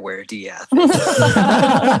wonder where Diath is?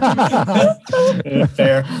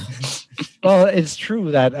 Fair. Well, it's true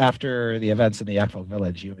that after the events in the Yakfolk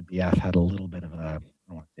village, you and Diath had a little bit of a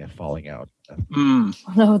falling out. Oh,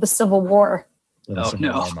 no, the Civil War.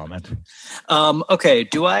 Civil War moment. Okay,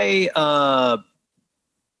 do I...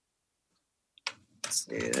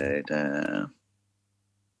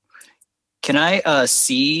 Can I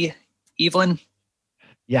see Evelyn?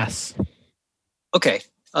 Yes. Okay.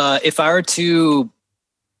 If I were to...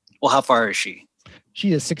 Well, how far is she?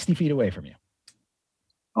 She is 60 feet away from you.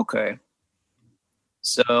 Okay.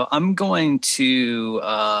 So I'm going to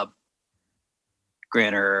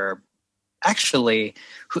grant her... Actually,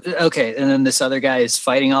 okay, and then this other guy is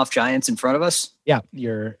fighting off giants in front of us? Yeah,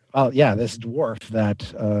 this dwarf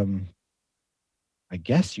that I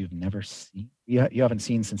guess you've never seen. You haven't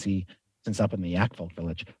seen since up in the Yakfolk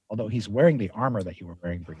village, although he's wearing the armor that you were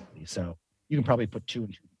wearing briefly. So you can probably put 2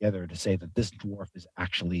 and 2 together to say that this dwarf is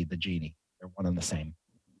actually the genie. They're one and the same.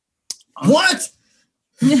 What?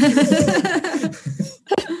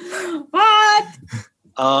 What?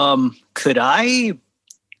 Could I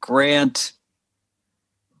grant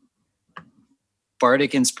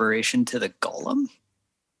bardic inspiration to the golem?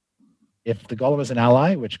 If the golem is an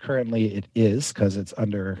ally, which currently it is because it's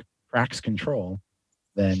under Crack's control,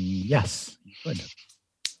 then yes, you could.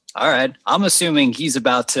 All right. I'm assuming he's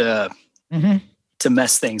about to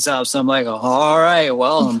mess things up. So I'm like, all right,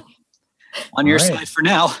 well, I'm on your side for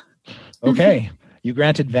now. Okay. You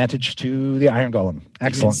grant advantage to the Iron Golem.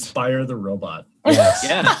 Excellent. Inspire the robot. Yes.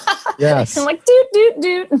 Yeah. Yes. I'm like,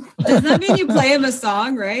 doot. Does that mean you play him a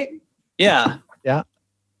song, right? Yeah. Yeah.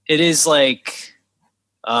 It is like,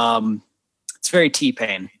 it's very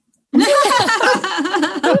T-Pain.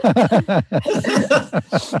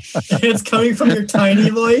 It's coming from your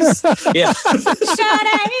tiny voice. Yeah.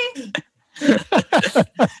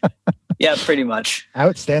 Yeah, pretty much.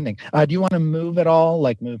 Outstanding. Do you want to move at all?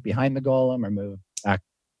 Like move behind the golem or move back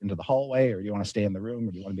into the hallway, or do you want to stay in the room,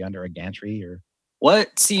 or do you want to be under a gantry? Or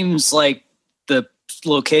what seems like the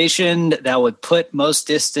location that would put most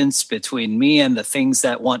distance between me and the things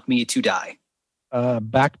that want me to die?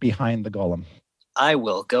 Back behind the golem. I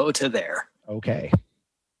will go to there. Okay.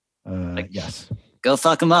 Yes. Go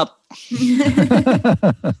fuck him up.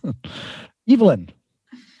 Evelyn,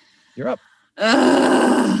 you're up.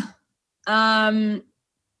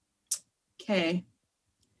 Okay.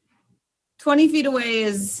 20 feet away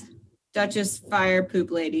is Duchess Fire Poop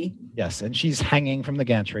Lady. Yes, and she's hanging from the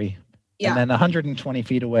gantry. Yeah. And then 120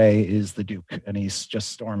 feet away is the Duke, and he's just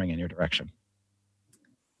storming in your direction.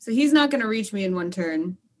 So he's not going to reach me in one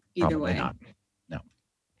turn either Probably way. Not. No.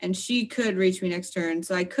 And she could reach me next turn,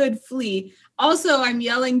 so I could flee. Also, I'm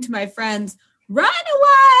yelling to my friends, run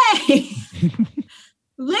away!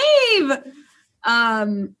 Leave!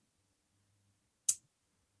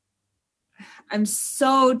 I'm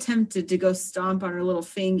so tempted to go stomp on her little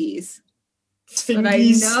fingies. But I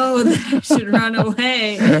know that I should run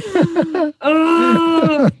away.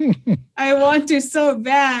 Oh, I want to so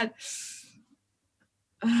bad.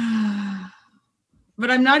 But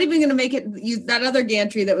I'm not even going to make it. That other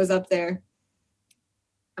gantry that was up there.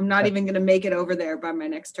 I'm not even going to make it over there by my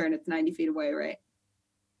next turn. It's 90 feet away, right?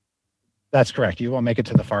 That's correct. You won't make it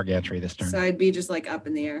to the far gantry this turn. So I'd be just like up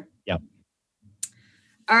in the air. Yep.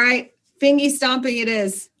 All right. Fingy stomping it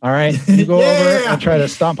is. All right. You go over and try to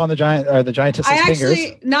stomp on the giant or the giantess's fingers. I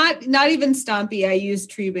actually, not even stompy. I use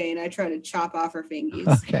Treebane. I try to chop off her fingies.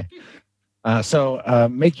 Okay. So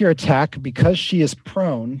make your attack. Because she is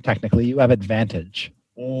prone, technically, you have advantage.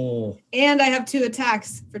 Oh. And I have 2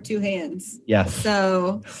 attacks for 2 hands. Yes.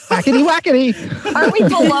 So. Whackity whackity. Are we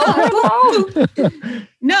below her?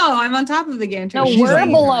 No, I'm on top of the gantry. No, we're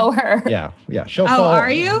below her. Yeah. She'll fall.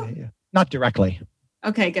 Are you? Not directly.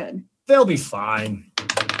 Okay, good. They'll be fine.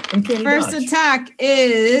 First attack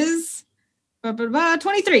is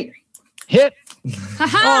 23. Hit.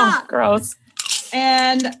 Ha-ha! Oh, gross.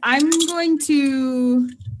 And I'm going to,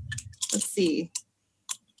 let's see.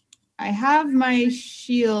 I have my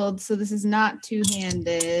shield, so this is not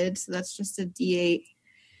two-handed. So that's just a D8.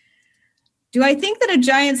 Do I think that a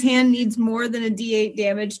giant's hand needs more than a D8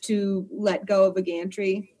 damage to let go of a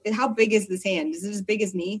gantry? How big is this hand? Is it as big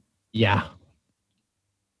as me? Yeah.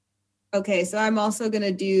 Okay, so I'm also going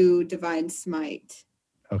to do Divine Smite.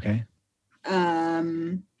 Okay.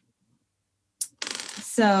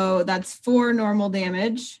 So that's 4 normal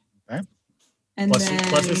damage. Okay. And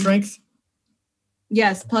plus your strength?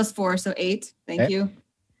 Yes, plus 4, so 8. Thank you.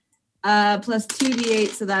 Plus 2d8,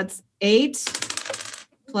 so that's 8.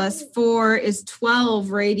 Plus 4 is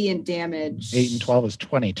 12 radiant damage. 8 and 12 is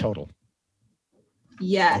 20 total.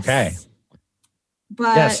 Yes. Okay.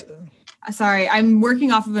 But yes. Sorry, I'm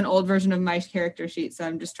working off of an old version of my character sheet, so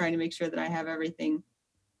I'm just trying to make sure that I have everything.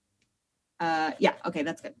 Yeah, okay,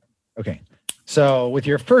 that's good. Okay. So with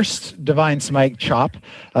your first Divine Smite chop,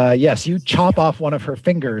 yes, you chop off one of her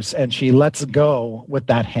fingers and she lets go with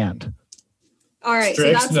that hand. All right,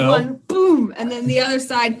 so that's one. Boom. And then the other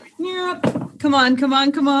side. Come on.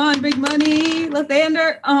 Big money.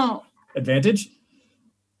 Lathander. Oh. Advantage?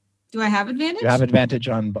 Do I have advantage? You have advantage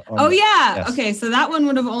on oh, yeah. Yes. Okay, so that one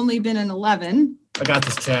would have only been an 11. I got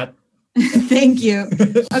this, chat. Thank you.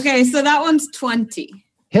 Okay, so that one's 20.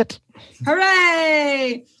 Hit.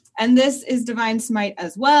 Hooray! And this is Divine Smite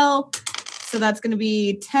as well. So that's going to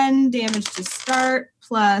be 10 damage to start,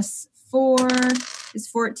 plus 4 is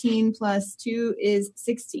 14, plus 2 is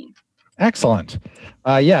 16. Excellent.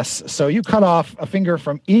 Yes, so you cut off a finger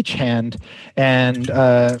from each hand and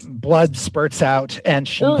blood spurts out and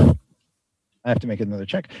she... I have to make another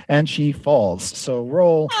check. And she falls. So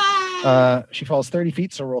roll... she falls 30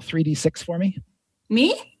 feet, so roll 3d6 for me.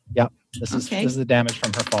 Me? Yep. This is the damage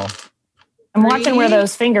from her fall. I'm watching where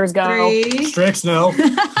those fingers go. 3. Strix, no.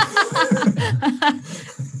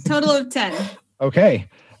 Total of 10. Okay.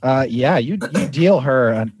 You deal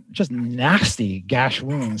her just nasty gash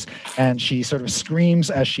wounds, and she sort of screams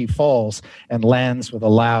as she falls and lands with a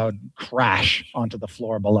loud crash onto the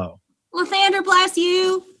floor below. Lathander, bless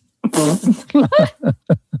you.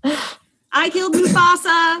 I killed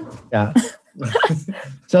Mufasa. Yeah.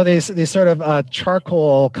 So these sort of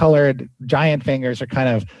charcoal-colored giant fingers are kind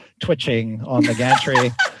of twitching on the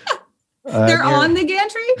gantry. They're on the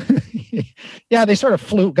gantry? Yeah, they sort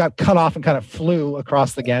of got cut off and kind of flew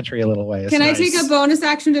across the gantry a little ways. Can I take a bonus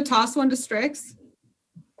action to toss one to Strix?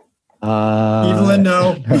 Evelyn,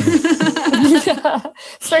 no.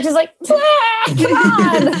 Strix is like, come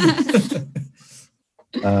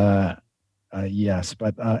on. Yes,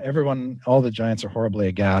 but all the giants are horribly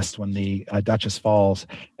aghast when the Duchess falls.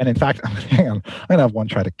 And in fact, hang on, I'm going to have one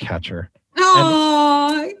try to catch her.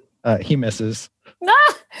 Oh. He misses.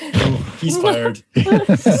 He's fired. He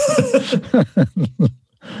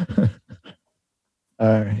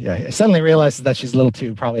suddenly realizes that she's a little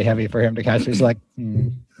too probably heavy for him to catch. He's like,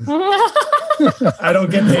 I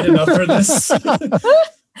don't get paid enough for this.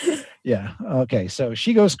 Yeah. Okay. So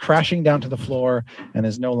she goes crashing down to the floor and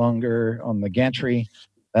is no longer on the gantry.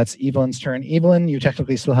 That's Evelyn's turn. Evelyn, you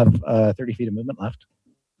technically still have 30 feet of movement left.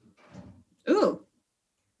 Ooh.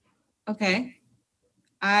 Okay.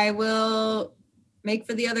 I will make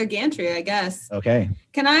for the other gantry, I guess. Okay.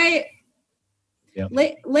 Can I? Yep.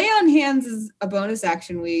 Lay on hands is a bonus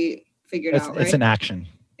action we figured out, right? It's an action.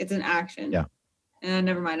 It's an action. Yeah. And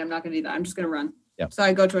never mind. I'm not going to do that. I'm just going to run. Yep. So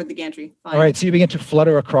I go toward the gantry. Fine. All right. So you begin to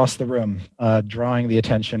flutter across the room, drawing the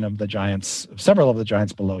attention of the giants, several of the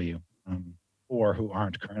giants below you, or who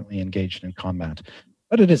aren't currently engaged in combat.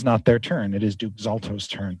 But it is not their turn. It is Duke Zalto's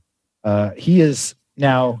turn. He is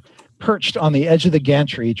now perched on the edge of the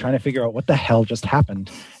gantry, trying to figure out what the hell just happened.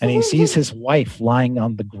 And he sees his wife lying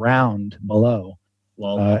on the ground below,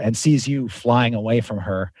 and sees you flying away from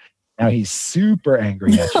her. Now he's super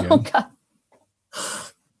angry at you. Oh, God.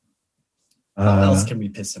 How else can we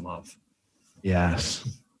piss him off? Yes.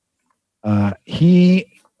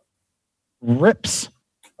 He rips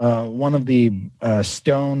one of the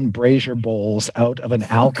stone brazier bowls out of an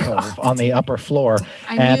alcove on the upper floor.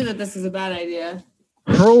 I knew that this was a bad idea.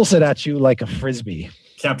 Hurls it at you like a frisbee.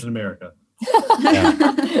 Captain America. Yeah.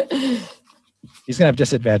 He's going to have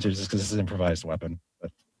disadvantages because this is an improvised weapon.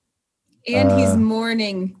 But, and he's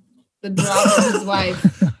mourning the drop of his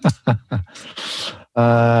wife.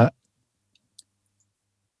 All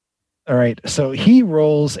right. So he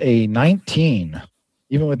rolls a 19,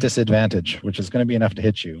 even with disadvantage, which is going to be enough to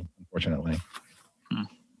hit you, unfortunately.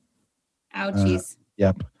 Ouchies.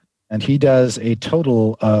 Yep. And he does a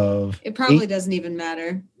total of... It probably doesn't even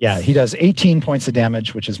matter. Yeah, he does 18 points of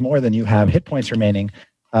damage, which is more than you have hit points remaining.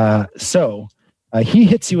 So he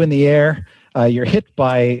hits you in the air. You're hit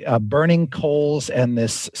by burning coals and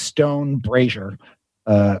this stone brazier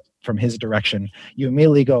from his direction. You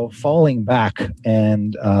immediately go falling back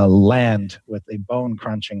and land with a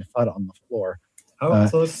bone-crunching thud on the floor. How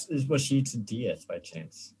close was she to Diaz by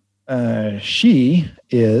chance? She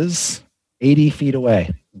is 80 feet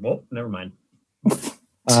away. Well, never mind.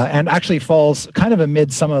 And actually falls kind of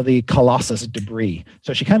amid some of the Colossus debris.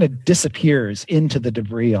 So she kind of disappears into the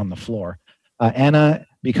debris on the floor. Anna,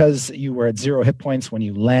 because you were at 0 hit points when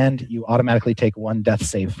you land, you automatically take 1 death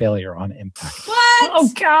save failure on impact. What? Oh,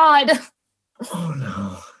 God. Oh,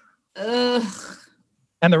 no. Ugh.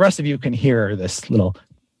 And the rest of you can hear this little...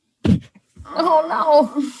 Oh,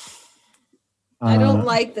 no. I don't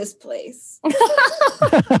like this place.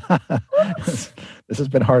 This has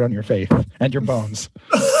been hard on your faith and your bones.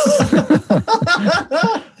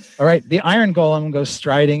 All right. The Iron Golem goes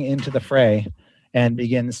striding into the fray and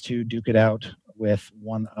begins to duke it out with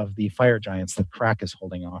one of the fire giants that Crack is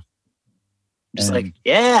holding off. Just like,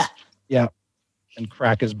 yeah. Yeah. And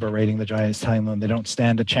Crack is berating the giants, telling them they don't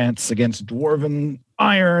stand a chance against dwarven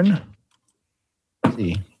iron. Let's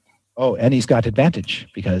see. Oh, and he's got advantage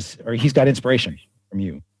he's got inspiration from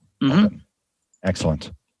you. Mm-hmm.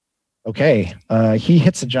 Excellent. Okay. He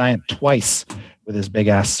hits a giant twice with his big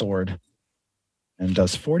ass sword and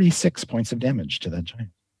does 46 points of damage to that giant.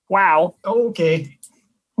 Wow. Okay.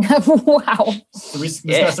 Wow. So we just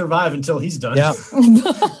gotta survive until he's done. Yeah.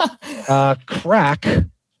 Crack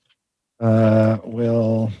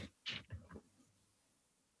will,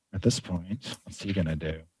 at this point, what's he going to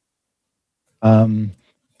do?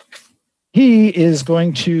 He is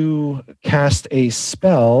going to cast a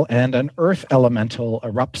spell, and an earth elemental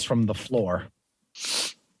erupts from the floor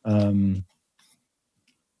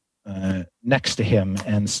next to him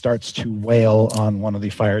and starts to wail on one of the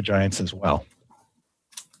fire giants as well.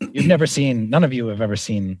 None of you have ever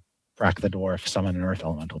seen Crack the Dwarf summon an earth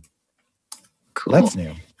elemental. Cool. That's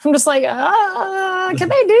new. I'm just like, can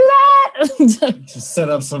they do that? Just set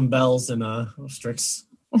up some bells and Strix.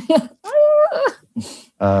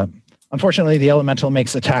 Unfortunately, the elemental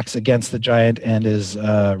makes attacks against the giant and is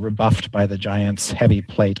rebuffed by the giant's heavy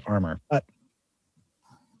plate armor. But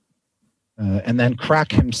and then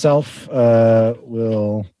Crack himself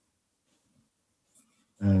will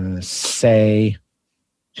say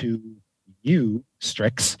to you,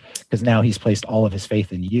 Strix, because now he's placed all of his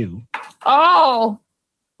faith in you. Oh.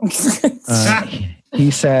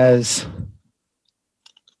 He says,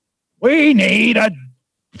 "We need a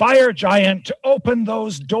fire giant to open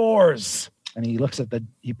those doors." And he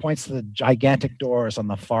points to the gigantic doors on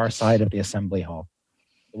the far side of the assembly hall,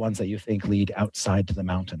 the ones that you think lead outside to the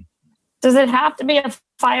mountain. Does it have to be a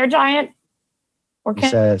fire giant? Or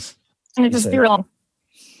can it just be real?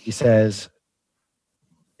 He says,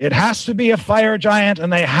 "It has to be a fire giant,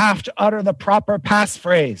 and they have to utter the proper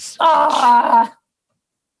passphrase."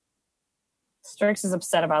 Strix is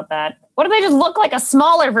upset about that. What if they just look like a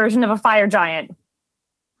smaller version of a fire giant?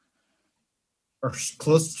 Or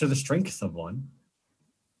close to the strength of one.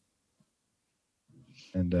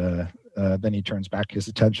 And then he turns back his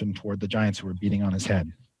attention toward the giants who are beating on his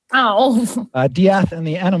head. Oh. Diath and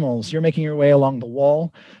the animals, you're making your way along the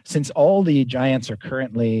wall. Since all the giants are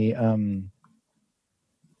currently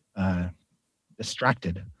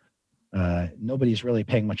distracted, nobody's really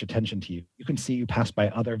paying much attention to you. You can see you pass by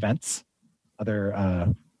other vents,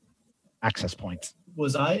 other access points.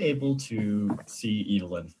 Was I able to see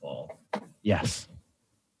Evelyn fall? Yes.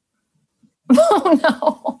 Oh,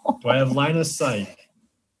 no. Do I have line of sight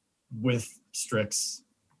with Strix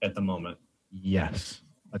at the moment? Yes.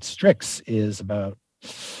 But Strix is about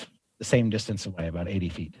the same distance away, about 80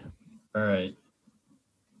 feet. All right.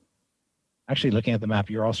 Actually, looking at the map,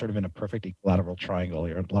 you're all sort of in a perfect equilateral triangle.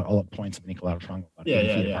 You're all at points of an equilateral triangle, about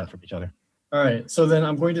 80 feet apart from each other. All right. So then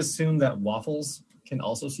I'm going to assume that Waffles can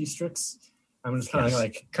also see Strix. I'm just kind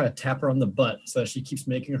of tap her on the butt so that she keeps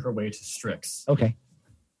making her way to Strix. Okay.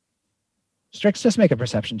 Strix, just make a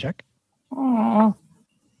perception check. 9.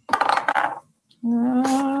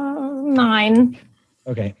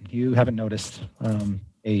 Okay, you haven't noticed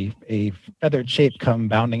a feathered shape come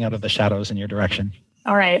bounding out of the shadows in your direction.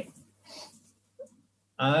 All right.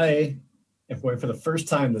 I am going for the first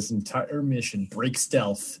time this entire mission break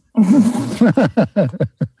stealth.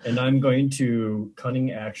 And I'm going to cunning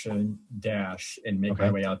action dash and make my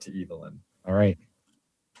way out to Evelyn. All right.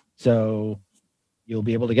 So you'll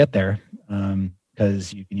be able to get there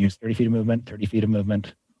because you can use 30 feet of movement, 30 feet of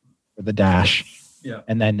movement for the dash. Yeah.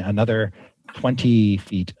 And then another 20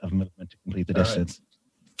 feet of movement to complete the distance. Right.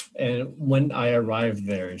 And when I arrive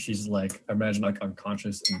there, she's like, I imagine like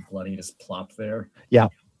unconscious and bloody, just plop there. Yeah.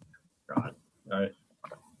 God. All right.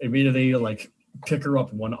 Immediately like pick her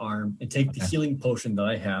up one arm and take the healing potion that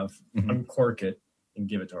I have, uncork it, and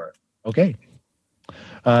give it to her. Okay.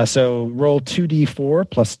 So roll 2d4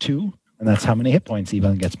 plus 2, and that's how many hit points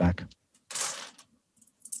Evelyn gets back.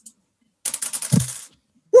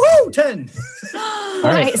 Woo! 10!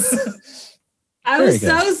 Nice. I was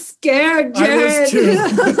so scared, Jared. I was too.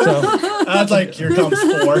 So, I was like, here comes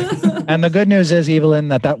 4. And the good news is, Evelyn,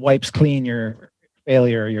 that wipes clean your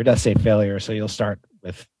failure, your death save failure, so you'll start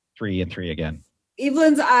with 3 and 3 again.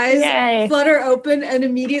 Evelyn's eyes flutter open and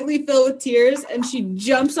immediately fill with tears, and she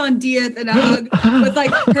jumps on Diath in a hug with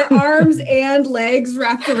like her arms and legs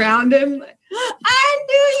wrapped around him. I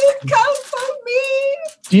knew you'd come for me.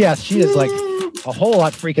 Yes, she is like a whole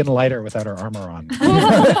lot freaking lighter without her armor on.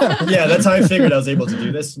 Yeah, that's how I figured I was able to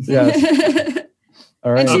do this. Yes.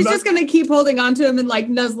 All right. And she's just gonna keep holding on to him and like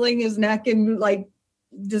nuzzling his neck and like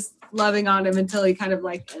just loving on him until he kind of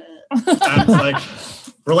like. I'm like,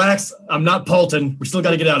 relax. I'm not Paulton. We still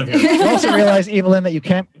got to get out of here. You also realize, Evelyn, that you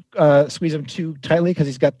can't squeeze him too tightly because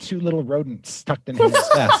he's got 2 little rodents tucked in his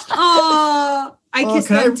vest. Oh, I kissed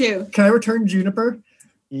them too. Can I return Juniper?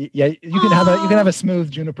 Yeah, you can have a smooth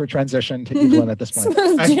Juniper transition to Evelyn at this point.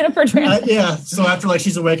 Juniper transition. Yeah. So after like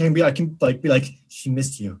she's awake, I can be like, she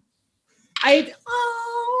missed you.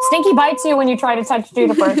 Stinky bites you when you try to touch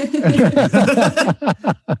Juniper.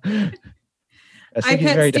 I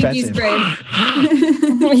pet Stinky's brain.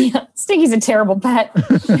 Yeah, Stinky's a terrible pet.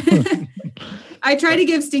 I try to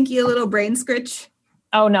give Stinky a little brain scritch.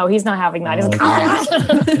 Oh no, he's not having that. He's like, I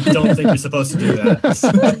don't think you're supposed to do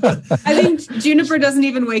that. I think Juniper doesn't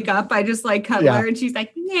even wake up. I just like cuddle her and she's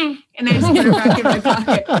like, nah. And I just put her back in my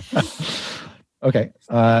pocket. Okay.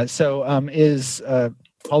 So is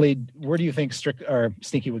Polly, where do you think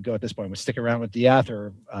Stinky would go at this point? Would stick around with Diath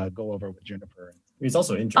or go over with Juniper? He's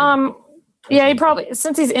also injured. Yeah, he probably,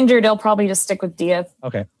 since he's injured, he'll probably just stick with Diath.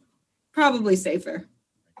 Okay. Probably safer.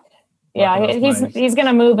 Yeah, he's going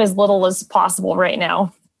to move as little as possible right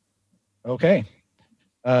now. Okay.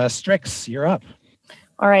 Strix, you're up.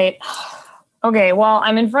 All right. Okay, well,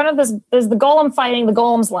 I'm in front of this. There's the golem fighting. The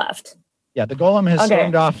golem's left. Yeah, the golem has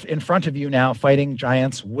stormed off in front of you now, fighting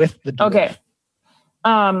giants with the dwarf. Okay.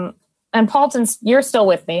 And Paulton's, you're still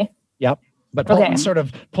with me. Yep. But Paulton sort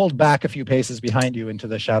of pulled back a few paces behind you into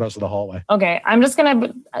the shadows of the hallway. Okay, I'm just going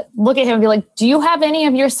to look at him and be like, do you have any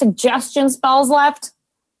of your suggestion spells left?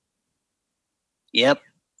 Yep.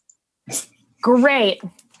 Great.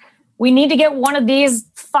 We need to get one of these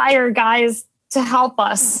fire guys to help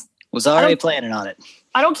us. Was already planning on it.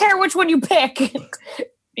 I don't care which one you pick.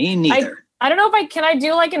 Me neither. I don't know if can I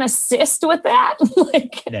do like an assist with that?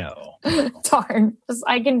 No. Darn.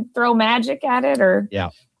 I can throw magic at it or. Yeah.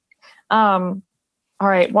 All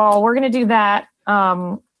right. Well, we're going to do that.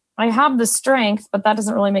 I have the strength, but that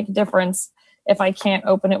doesn't really make a difference if I can't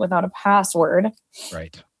open it without a password.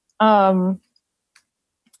 Right. And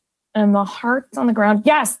the heart's on the ground.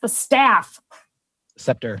 Yes, the staff.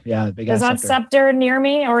 Scepter. Yeah, the big Is that scepter near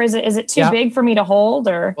me, or is it too big for me to hold?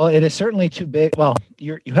 Or well, it is certainly too big. Well,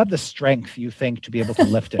 you have the strength, you think, to be able to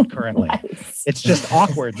lift it currently. Nice. It's just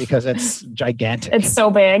awkward because it's gigantic. It's so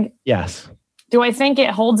big. Yes. Do I think it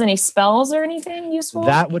holds any spells or anything useful?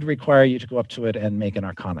 That would require you to go up to it and make an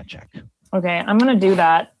Arcana check. Okay, I'm going to do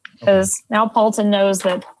that because now Paulton knows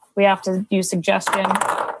that we have to use suggestion.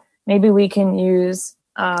 Maybe we can use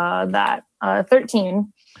that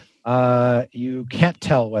 13. You can't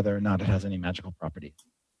tell whether or not it has any magical property.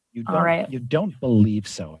 All right. You don't believe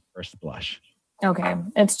so at first blush. Okay.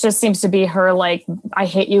 It just seems to be her like, I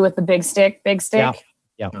hit you with the big stick. Yeah.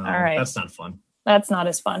 All right. That's not fun. That's not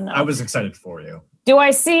as fun. No. I was excited for you. Do I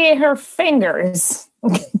see her fingers?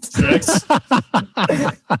 Six.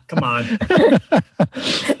 Come on.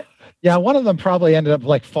 Yeah, one of them probably ended up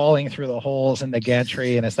like falling through the holes in the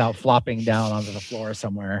gantry and is now flopping down onto the floor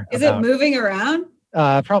somewhere. Is it moving around?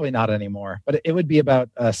 Probably not anymore, but it would be about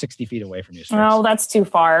 60 feet away from you. No, that's too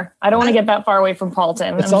far. I don't want to get that far away from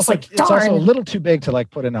Paulton. It's also a little too big to like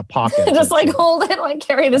put in a pocket. Just like hold it, like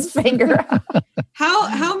carry this finger.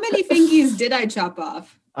 How many fingies did I chop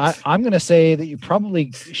off? I'm going to say that you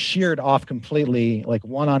probably sheared off completely, like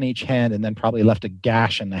one on each hand, and then probably left a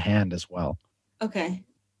gash in the hand as well. Okay.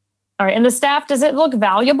 All right. And the staff, does it look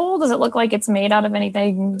valuable? Does it look like it's made out of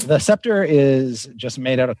anything? The scepter is just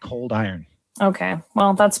made out of cold iron. Okay.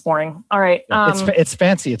 Well, that's boring. All right. It's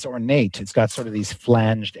fancy. It's ornate. It's got sort of these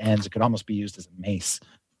flanged ends. It could almost be used as a mace,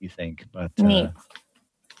 you think. But neat.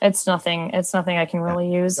 It's nothing I can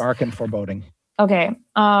really use. Dark and foreboding. Okay.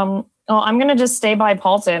 Well, I'm going to just stay by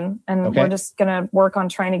Paulton, and we're just going to work on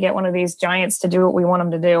trying to get one of these giants to do what we want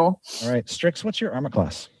them to do. All right. Strix, what's your armor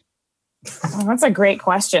class? That's a great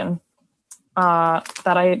question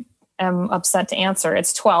that I am upset to answer.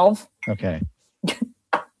 It's 12. Okay.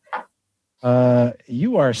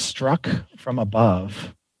 You are struck from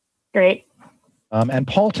above. Great. And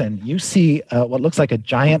Paulton, you see what looks like a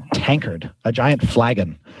giant tankard, a giant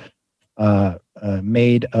flagon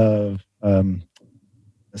made of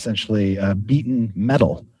essentially beaten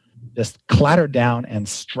metal, just clatter down and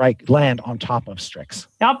land on top of Strix.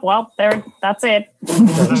 Yep. Well, that's it.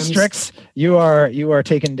 So, Strix, you are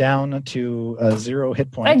taken down to 0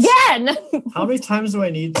 hit points again. How many times do I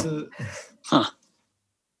need to?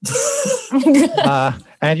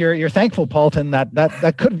 And you're thankful, Paulton,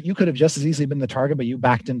 that you could have just as easily been the target, but you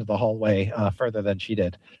backed into the hallway further than she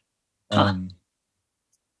did.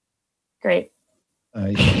 Great.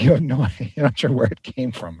 You have no idea. You're not sure where it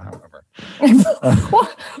came from, however.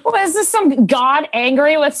 Well, is this some god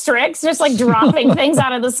angry with Strix, just like dropping things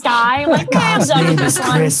out of the sky? Like, God's name is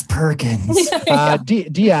Chris Perkins.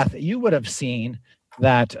 Diath, you would have seen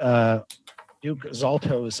that Duke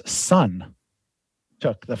Zalto's son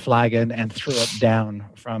took the flagon and threw it down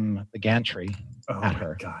from the gantry at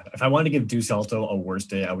her. God, if I wanted to give Duke Zalto a worse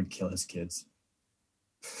day, I would kill his kids.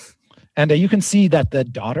 And you can see that the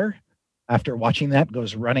daughter, after watching that,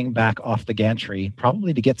 goes running back off the gantry,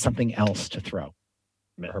 probably to get something else to throw,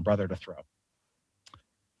 for her brother to throw.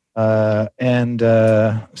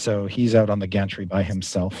 So he's out on the gantry by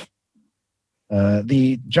himself.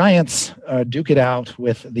 The giants duke it out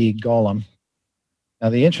with the golem. Now,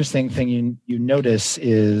 the interesting thing you notice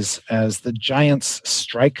is as the giants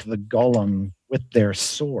strike the golem with their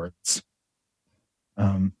swords,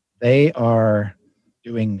 they are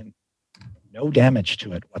doing no damage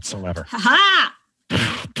to it whatsoever. Ha!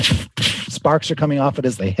 Sparks are coming off it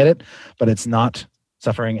as they hit it, but it's not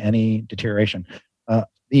suffering any deterioration.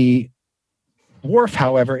 The dwarf,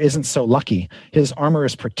 however, isn't so lucky. His armor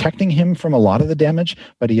is protecting him from a lot of the damage,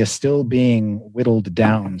 but he is still being whittled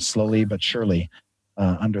down slowly but surely.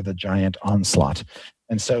 under the giant onslaught.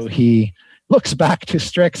 And so he looks back to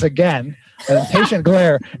Strix again, an impatient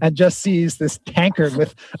glare, and just sees this tankard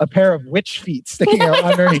with a pair of witch feet sticking out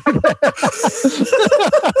underneath.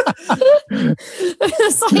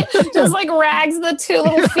 just like Rags, the two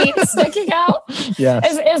little feet sticking out.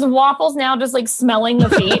 Yes. Is Waffles now just like smelling the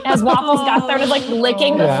feet? Has Waffles got there, just like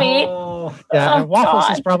licking the feet? Yeah, and Waffles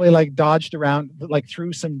has probably like dodged around, like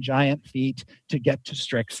through some giant feet to get to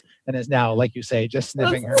Strix, and is now, like you say, just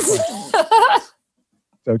sniffing her foot.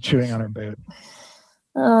 So chewing on her boot.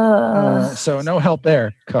 So no help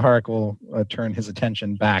there. Kaharik will turn his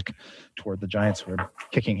attention back toward the giants who are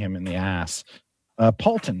kicking him in the ass.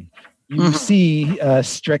 Paulton, you see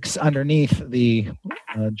Strix underneath the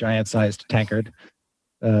giant-sized tankard.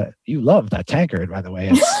 You love that tankard, by the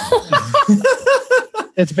way.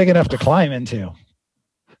 It's big enough to climb into.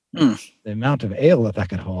 The amount of ale that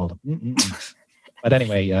could hold. But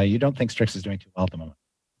anyway, you don't think Strix is doing too well at the moment.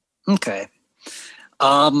 Okay.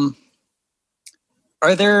 Are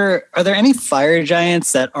there any fire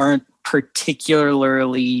giants that aren't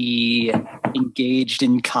particularly engaged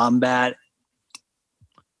in combat?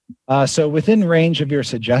 So within range of your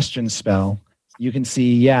suggestion spell, you can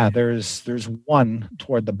see, there's one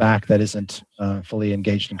toward the back that isn't fully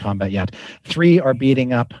engaged in combat yet. 3 are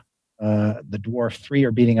beating up the dwarf. 3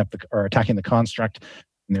 are beating up or attacking the construct,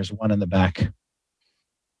 and there's one in the back.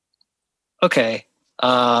 Okay.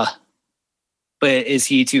 But is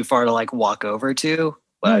he too far to like walk over to?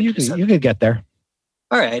 Well, you could get there.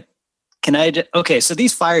 All right. Can I? Okay. So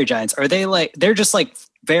these fire giants, are they like, they're just like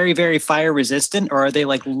very, very fire resistant, or are they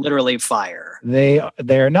like literally fire?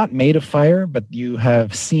 They're not made of fire, but you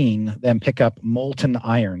have seen them pick up molten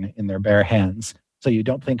iron in their bare hands. So you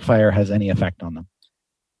don't think fire has any effect on them.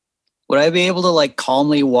 Would I be able to like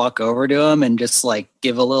calmly walk over to him and just like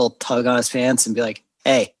give a little tug on his pants and be like,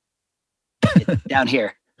 hey, get down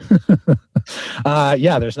here?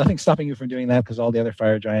 There's nothing stopping you from doing that because all the other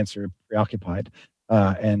fire giants are preoccupied,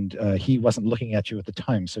 and he wasn't looking at you at the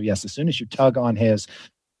time. So yes, as soon as you tug on his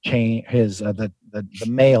chain, the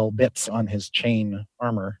mail bits on his chain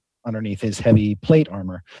armor underneath his heavy plate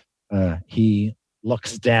armor, he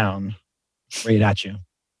looks down right at you.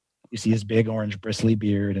 You see his big orange bristly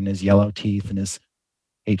beard and his yellow teeth and his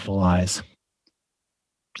hateful eyes.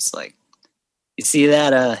 Just like, you see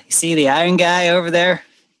that? You see the iron guy over there?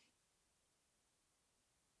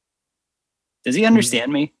 Does he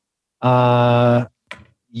understand me?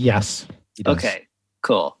 Yes. He does. Okay,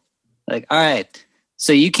 cool. Like, all right.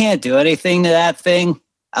 So you can't do anything to that thing.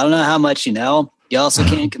 I don't know how much you know. You also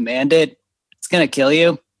can't command it. It's going to kill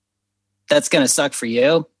you. That's going to suck for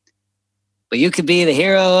you. But you could be the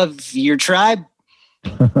hero of your tribe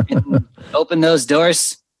and open those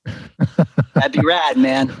doors. That'd be rad,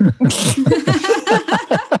 man.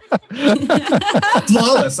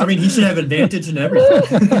 Flawless. I mean, he should have advantage in everything.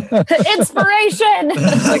 Inspiration.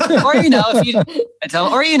 Like,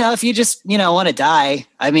 if you just want to die.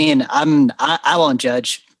 I mean, I won't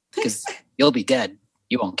judge because you'll be dead.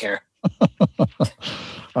 You won't care.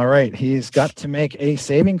 All right, he's got to make a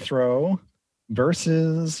saving throw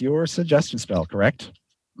versus your suggestion spell, correct?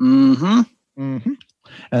 Mm-hmm. And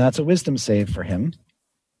that's a wisdom save for him.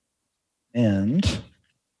 And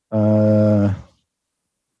and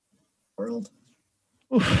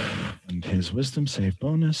his wisdom save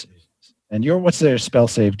bonus is, what's their spell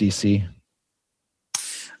save DC?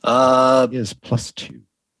 Is +2.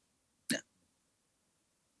 Yeah.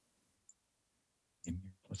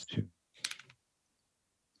 +2.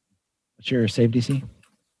 What's your save DC?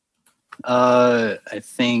 I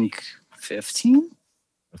think 15.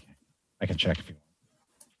 Okay, I can check if you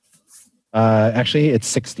want. Actually, it's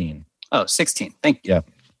 16. Oh, 16. Thank you. Yeah.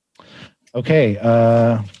 Okay.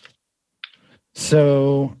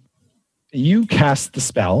 So you cast the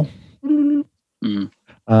spell.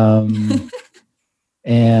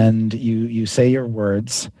 And you say your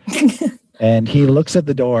words. And he looks at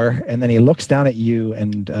the door, and then he looks down at you,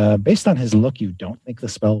 and based on his look, you don't think the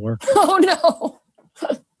spell works. Oh, no.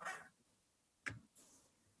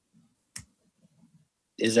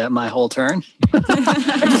 Is that my whole turn?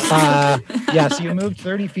 Yes, you moved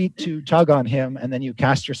 30 feet to tug on him, and then you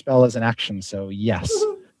cast your spell as an action. So yes,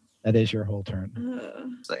 that is your whole turn.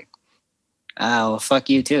 It's like, well, fuck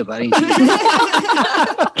you too, buddy.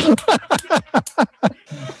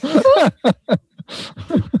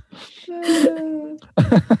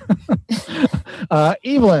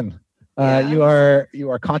 Evelyn, you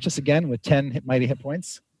are conscious again with 10 mighty hit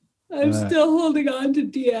points. I'm still holding on to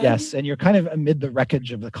DM. Yes, and you're kind of amid the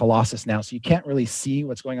wreckage of the Colossus now, so you can't really see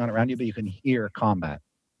what's going on around you, but you can hear combat.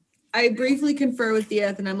 I briefly confer with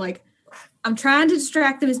Dieth, and I'm like, I'm trying to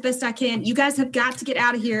distract them as best I can. You guys have got to get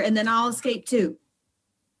out of here, and then I'll escape too.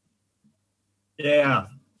 Yeah,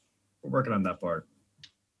 we're working on that part.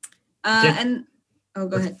 Go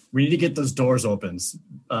ahead. We need to get those doors open.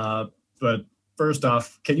 But first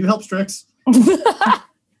off, can you help Strix?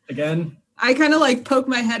 Again? I kind of like poke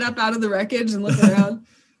my head up out of the wreckage and look around,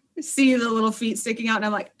 see the little feet sticking out, and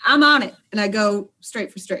I'm like, I'm on it. And I go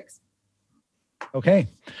straight for Strix. Okay.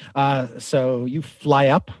 So you fly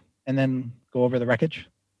up and then go over the wreckage?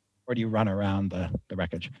 Or do you run around the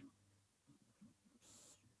wreckage?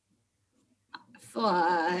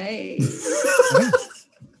 Fly. Okay.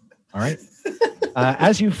 All right.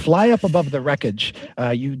 As you fly up above the wreckage,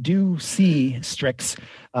 you do see Strix.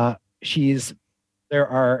 There's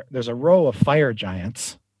a row of fire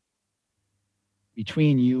giants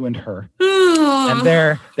between you and her, and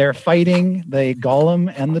they're fighting the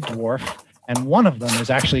golem and the dwarf. And one of them has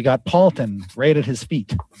actually got Paulton right at his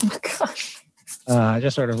feet. Oh, gosh.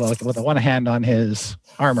 Just sort of like with one hand on his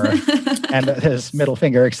armor and his middle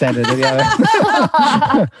finger extended to the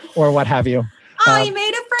other, or what have you. You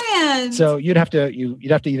made a friend. So you'd have to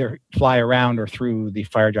either fly around or through the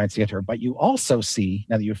fire giants to get to her. But you also see,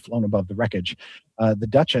 now that you've flown above the wreckage, the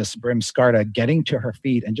Duchess Brimskarda getting to her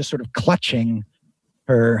feet and just sort of clutching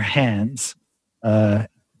her hands,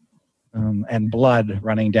 and blood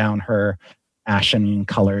running down her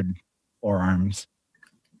ashen-colored forearms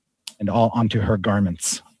and all onto her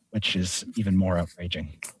garments, which is even more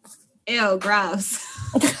outraging. Ew, gross.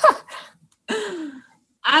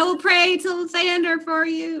 I will pray to Xander for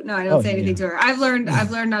you. No, I don't say anything to her. I've learned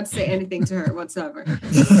not to say anything to her whatsoever.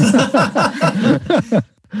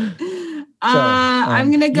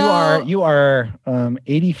 I'm gonna go. You are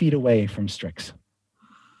 80 feet away from Strix.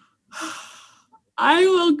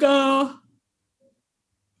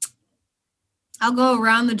 I'll go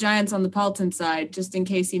around the giants on the Paulton side, just in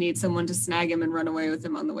case he needs someone to snag him and run away with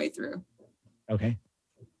him on the way through. Okay.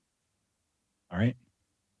 All right.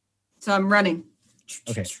 So I'm running.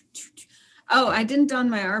 Okay. Oh, I didn't don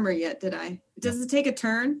my armor yet, did I? Does it take a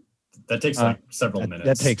turn? That takes several minutes.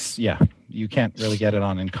 That takes, you can't really get it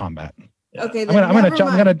on in combat. Yeah. Okay,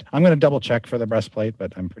 I'm gonna double check for the breastplate,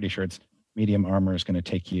 but I'm pretty sure it's medium armor is going to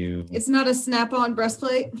take you. It's not a snap-on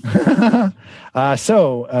breastplate.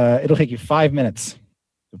 So it'll take you 5 minutes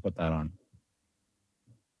to put that on.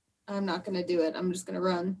 I'm not going to do it. I'm just going to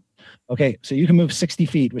run. Okay, so you can move 60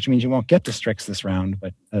 feet, which means you won't get to Strix this round,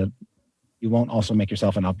 but you won't also make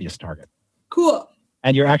yourself an obvious target. Cool.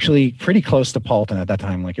 And you're actually pretty close to Paulton at that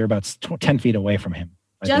time. Like you're about 10 feet away from him.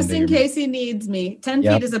 Just in case he needs me. 10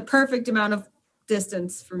 feet is a perfect amount of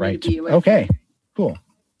distance for me to be away. Okay, cool.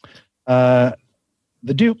 The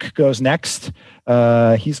Duke goes next.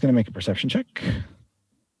 He's going to make a perception check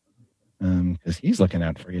because he's looking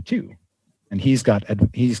out for you too, and he's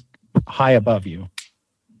high above you.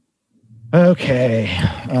 Okay.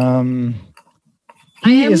 I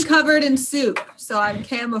am covered in soup, so I'm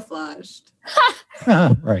camouflaged.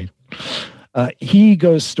 Right. He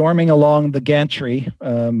goes storming along the gantry,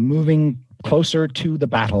 moving closer to the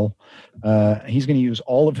battle. He's going to use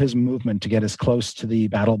all of his movement to get as close to the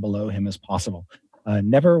battle below him as possible.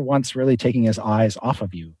 Never once really taking his eyes off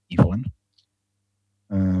of you, Evelyn.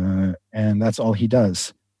 And that's all he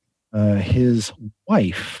does. His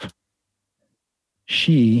wife,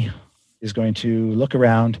 she is going to look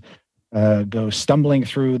around, go stumbling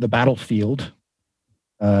through the battlefield,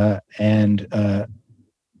 and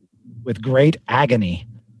with great agony,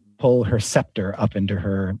 pull her scepter up into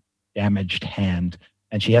her damaged hand.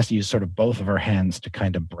 And she has to use sort of both of her hands to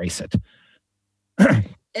kind of brace it.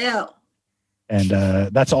 Ew. And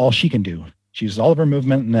that's all she can do. She uses all of her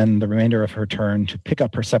movement and then the remainder of her turn to pick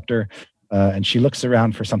up her scepter. And she looks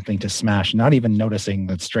around for something to smash, not even noticing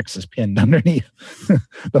that Strix is pinned underneath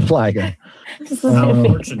the flag. How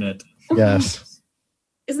unfortunate. Yes.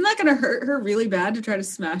 Isn't that going to hurt her really bad to try to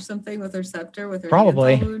smash something with her scepter with her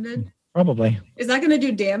Probably. hands all wounded? Probably. Is that going to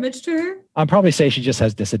do damage to her? I'd probably say she just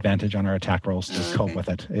has disadvantage on her attack rolls to cope with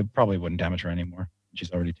it. It probably wouldn't damage her anymore.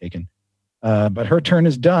 She's already taken. But her turn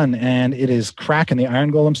is done, and it is Crack and the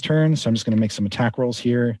Iron Golem's turn. So I'm just going to make some attack rolls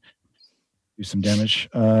here. Do some damage.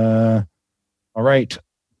 All right.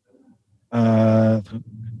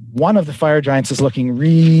 One of the fire giants is looking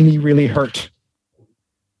really, really hurt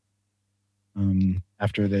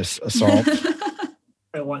after this assault.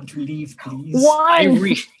 I want to leave, please. Why?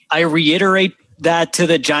 I reiterate that to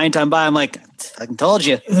the giant I'm by. I'm like, I told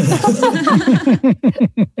you.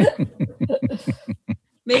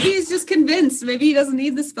 Maybe he's just convinced. Maybe he doesn't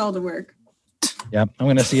need the spell to work. Yeah, I'm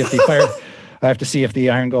going to see if the fire. I have to see if the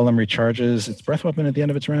Iron Golem recharges its breath weapon at the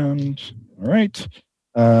end of its round. All right.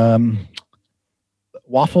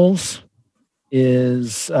 Waffles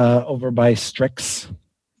is over by Strix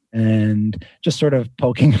and just sort of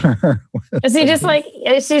poking her. Is she just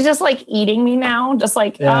like eating me now? Just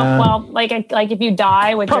like, like if you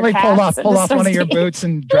die with probably your cats. pull off one of your boots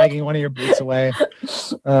and dragging one of your boots away.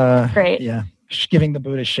 Great. Yeah. Giving the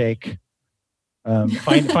boot a shake.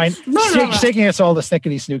 Shaking us all the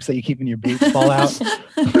snickety snooks that you keep in your boots fall out.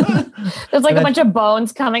 There's like a bunch of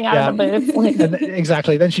bones coming out of the boots.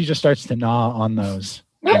 Exactly. Then she just starts to gnaw on those.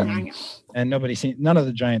 And none of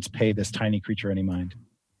the giants pay this tiny creature any mind.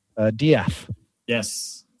 DF.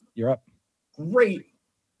 Yes. You're up. Great.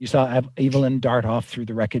 You saw Evelyn dart off through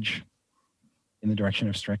the wreckage in the direction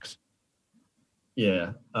of Strix.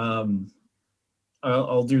 Yeah.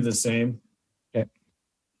 I'll do the same. Okay.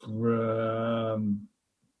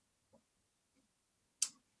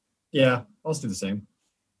 Yeah, I'll do the same.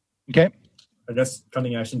 Okay. I guess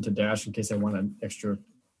cunning action to dash in case I want an extra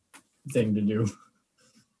thing to do.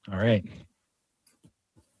 All right.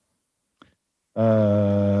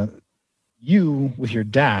 You with your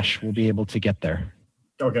dash will be able to get there.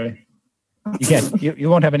 Okay. You can't. You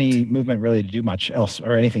won't have any movement really to do much else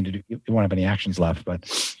or anything to do. You won't have any actions left. But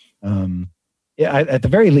at the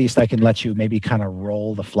very least, I can let you maybe kind of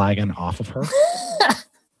roll the flagon off of her.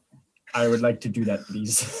 I would like to do that,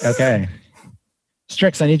 please. Okay.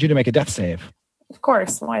 Strix, I need you to make a death save. Of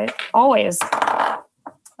course. Why? Always.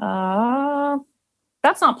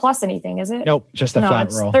 That's not plus anything, is it? Nope, just a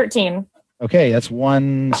flat roll. 13. Okay, that's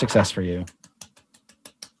one success for you.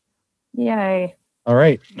 Yay. All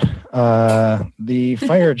right. The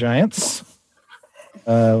fire giants.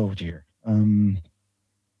 Oh, dear. Some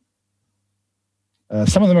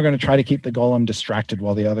of them are going to try to keep the golem distracted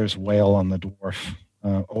while the others wail on the dwarf.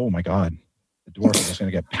 Oh, my God. The dwarf is just going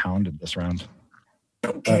to get pounded this round.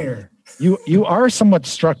 Don't care. You are somewhat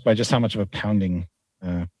struck by just how much of a pounding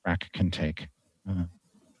Rack can take.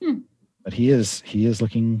 But he is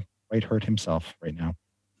looking quite hurt himself right now.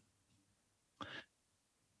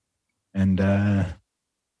 And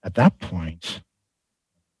at that point,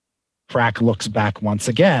 Crack looks back once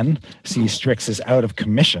again, sees Strix is out of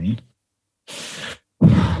commission,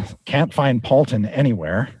 can't find Paulton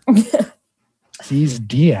anywhere, sees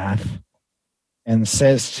Diath, and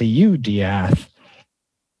says to you, Diath,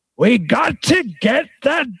 "We got to get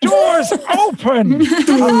the doors open. A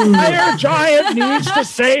fire giant needs to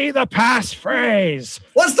say the passphrase."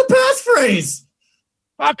 What's the passphrase?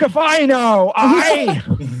 Fuck if I know.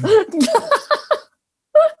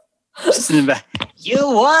 You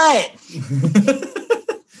what?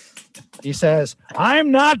 He says,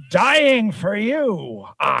 "I'm not dying for you.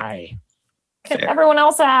 Everyone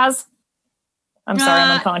else has. I'm sorry,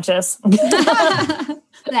 I'm unconscious.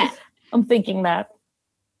 I'm thinking that.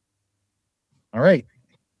 All right.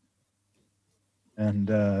 And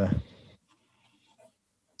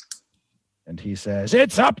he says,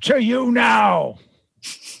 "It's up to you now."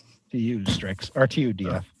 To you, Strix, or to you,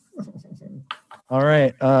 DF. All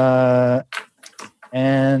right.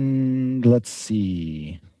 And let's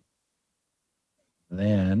see.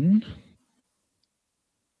 Then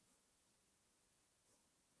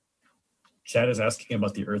Chad is asking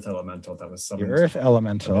about the earth elemental that was summoned. The earth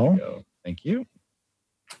elemental. Thank you.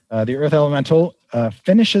 The earth elemental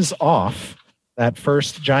finishes off that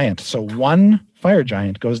first giant. So one fire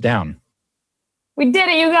giant goes down. We did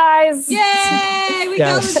it, you guys. Yay! We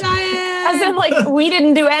killed the giant. As in, like, we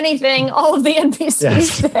didn't do anything. All of the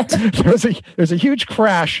NPCs did. There's a huge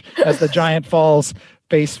crash as the giant falls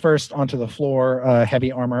face first onto the floor,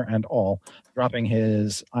 heavy armor and all, dropping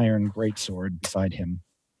his iron greatsword beside him.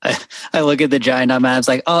 I look at the giant on my hands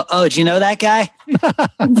like, oh, do you know that guy?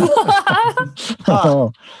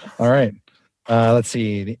 Oh, all right. Let's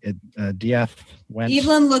see. DF went.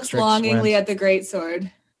 Evelyn looks Strix longingly went. at the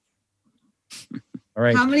greatsword. All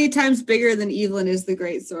right. How many times bigger than Evelyn is the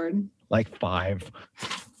greatsword? Like 5.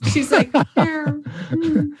 She's like,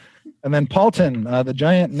 And then Paulton, the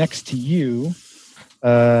giant next to you,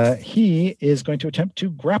 he is going to attempt to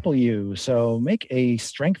grapple you. So make a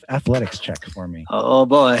strength athletics check for me. Oh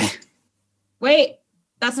boy. Wait,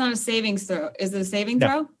 that's not a saving throw. Is it a saving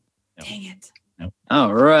throw? No. Dang it. No.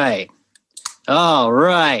 All right.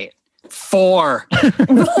 4.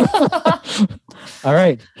 All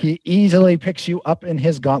right. He easily picks you up in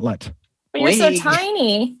his gauntlet. But you're so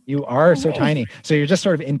tiny. You are so tiny. So you're just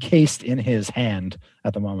sort of encased in his hand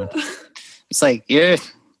at the moment. It's like, you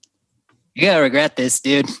gotta regret this,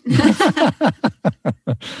 dude.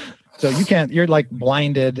 So you're like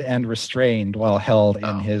blinded and restrained while held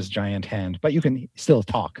in his giant hand, but you can still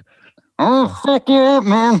talk. Oh, fuck yeah,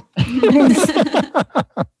 man.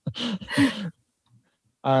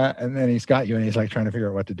 And then he's got you and he's like trying to figure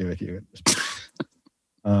out what to do with you.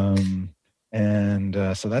 So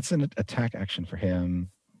that's an attack action for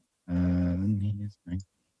him. He's doing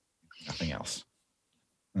nothing else.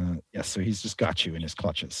 Yes, so he's just got you in his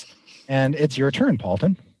clutches. And it's your turn,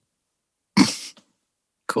 Paulton.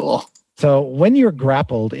 Cool. So when you're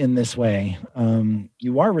grappled in this way,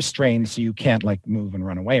 you are restrained, so you can't like move and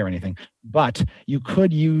run away or anything. But you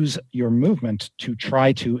could use your movement to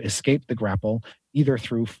try to escape the grapple, either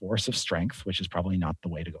through force of strength, which is probably not the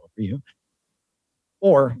way to go for you,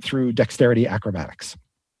 or through dexterity acrobatics,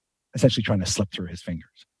 essentially trying to slip through his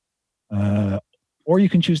fingers. Or you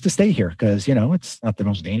can choose to stay here because, it's not the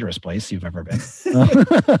most dangerous place you've ever been.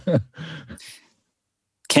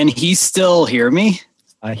 Can he still hear me?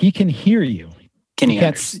 He can hear you. Can he?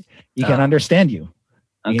 He can understand you.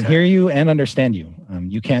 He can Okay. hear you and understand you.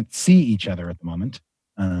 You can't see each other at the moment.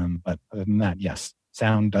 But other than that, yes,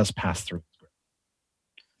 sound does pass through.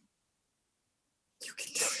 You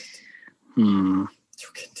can do it. Hmm. You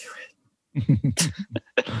can do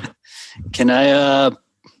it.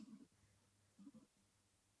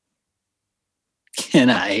 Can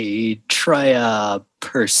I try a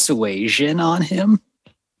persuasion on him?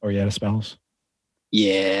 Or you out of spells?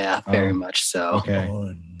 Yeah, very much so. Okay.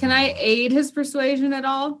 Can I aid his persuasion at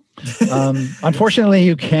all? Unfortunately,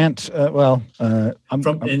 you can't. I'm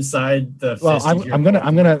From inside the fist. Well, you hear I'm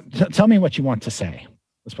gonna tell me what you want to say.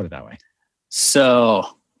 Let's put it that way. So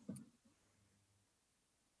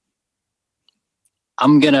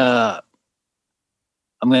I'm gonna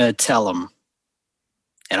tell him,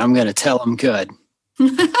 and I'm gonna tell him good.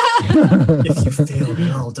 If you fail,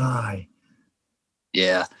 you'll die.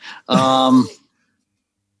 Yeah. I'm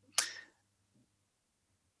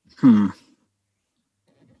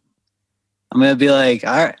gonna be like,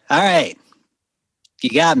 all right, you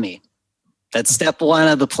got me. That's step one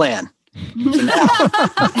of the plan. So now,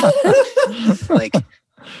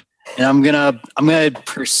 and I'm gonna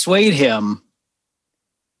persuade him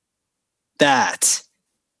that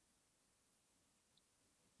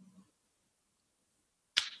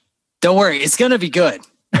don't worry, it's gonna be good.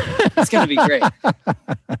 It's gonna be great.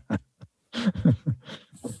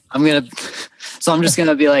 I'm just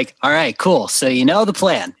gonna be like, all right, cool. So you know the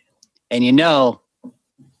plan, and you know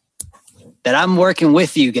that I'm working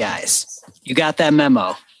with you guys. You got that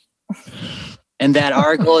memo, and that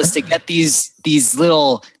our goal is to get these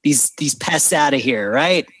pests out of here,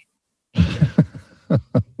 right?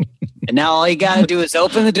 And now all you gotta do is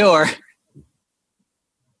open the door,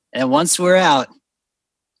 and once we're out,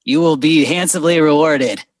 you will be handsomely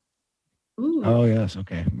rewarded. Ooh. Oh yes,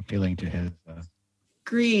 okay. I'm appealing to his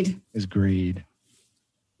Greed. His greed.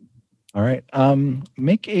 All right.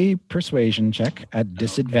 Make a persuasion check at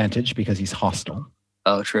disadvantage because he's hostile.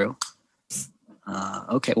 Oh, true.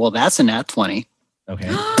 Okay. Well, that's a nat 20. Okay.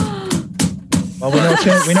 Well, we know it's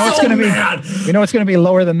gonna be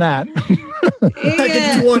lower than that. I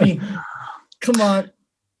get 20. Come on.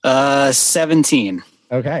 17.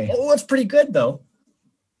 Okay. Oh, that's pretty good though.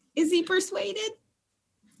 Is he persuaded?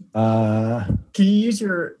 Can you use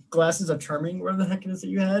your glasses of charming? Where the heck is it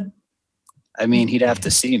you had? I mean, he'd have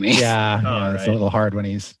to see me. Yeah, Oh, it's right. a little hard when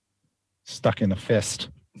he's stuck in a fist.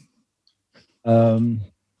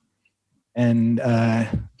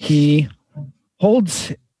 He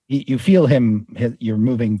holds. You feel him. You're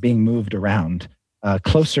being moved around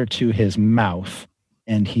closer to his mouth,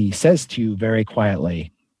 and he says to you very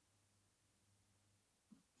quietly,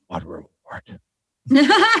 "What reward?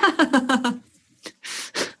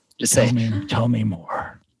 Just say, Tell me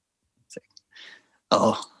more."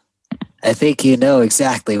 oh, I think you know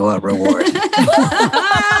exactly what reward.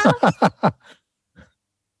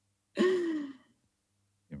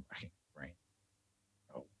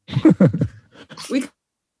 We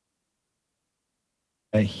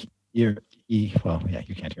You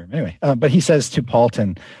can't hear him anyway. But he says to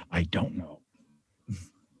Paulton, "I don't know."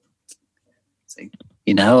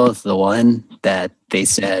 You know, the one that they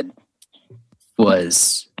said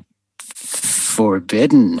was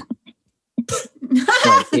forbidden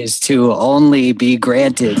is to only be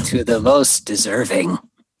granted to the most deserving.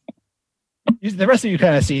 The rest of you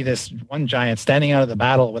kind of see this one giant standing out of the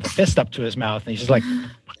battle with a fist up to his mouth, and he's just like,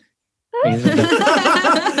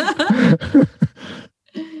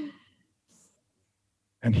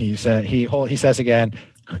 and he says again,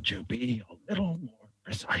 "Could you be a little more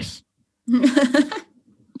precise?"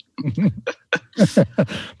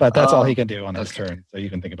 But that's all he can do on his turn, so you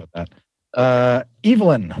can think about that.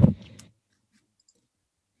 Evelyn.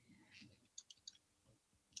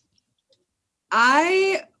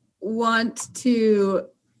 I want to,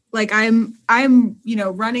 like, I'm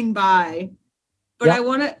running by, but Yeah. I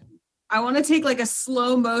want I want to take like a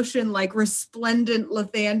slow motion, like resplendent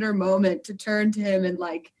Lathander moment to turn to him and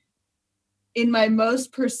like in my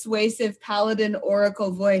most persuasive paladin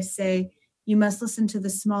oracle voice say, "You must listen to the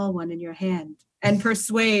small one in your hand," and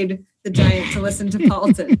persuade the giant to listen to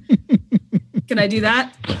Paulton. Can I do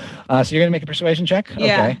that? So you're going to make a persuasion check?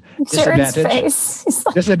 Yeah. Okay. Jared's face.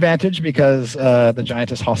 Disadvantage because the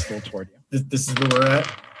giant is hostile toward you. This is where we're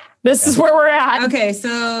at. This is where we're at. Okay,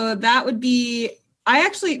 so that would be, I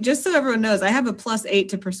actually, just so everyone knows, I have a +8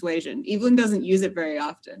 to persuasion. Evelyn doesn't use it very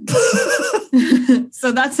often.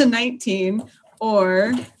 So that's a 19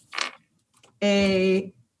 or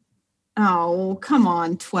a, oh, come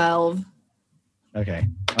on, 12. Okay.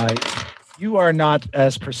 You are not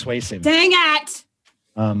as persuasive. Dang it!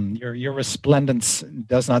 Your resplendence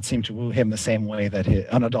does not seem to woo him the same way that his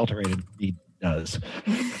unadulterated deed does.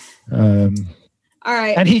 All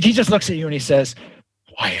right. And he just looks at you and he says,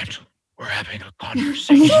 "Quiet. We're having a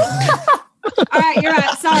conversation." All right, you're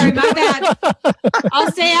right. Sorry, my bad.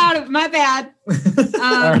 I'll stay out of my bad.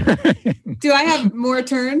 Do I have more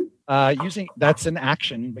turn? That's an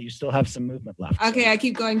action, but you still have some movement left. Okay, I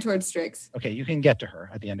keep going towards Strix. Okay, you can get to her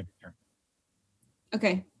at the end of your turn.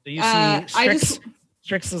 Okay. So you see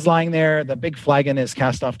Strix is lying there. The big flagon is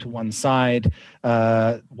cast off to one side.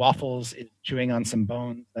 Waffles is chewing on some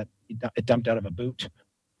bones that it dumped out of a boot.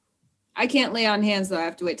 I can't lay on hands, though. I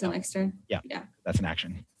have to wait till next turn. Yeah. That's an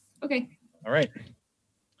action. Okay. All right.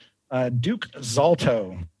 Duke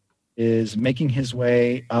Zalto is making his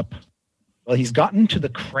way up. Well, he's gotten to the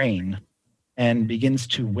crane and begins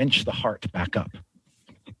to winch the heart back up.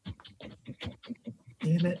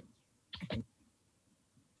 Damn it.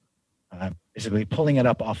 Basically pulling it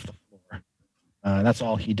up off the floor. That's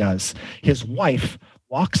all he does. His wife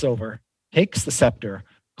walks over, takes the scepter,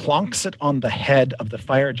 clonks it on the head of the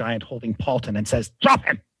fire giant holding Paulton and says, "Drop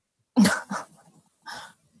him!"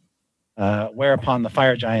 Whereupon the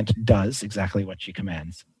fire giant does exactly what she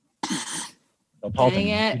commands. So Paulton,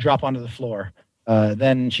 you drop onto the floor.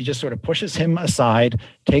 Then she just sort of pushes him aside,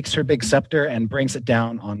 takes her big scepter, and brings it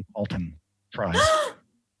down on Paulton. Tries.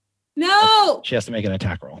 No! She has to make an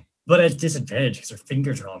attack roll. But at disadvantage because her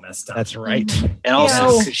fingers are all messed up. That's right. And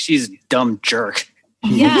also, because she's a dumb jerk.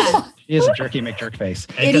 Yeah. She is a jerky McJerk face.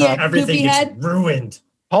 Idiot, everything poopy gets head. ruined.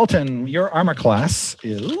 Paulton, your armor class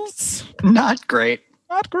is Not great.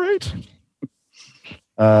 not great.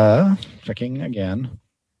 Checking again.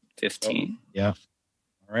 15. Yeah.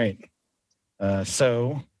 All right.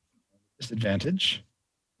 So disadvantage.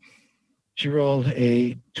 She rolled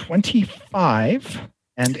a 25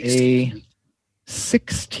 and a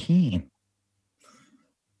 16.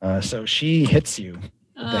 So she hits you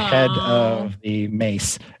with the head of the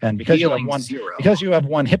mace, and because you have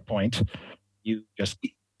one hit point, you just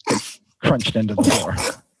get crunched into the floor.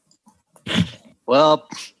 Well,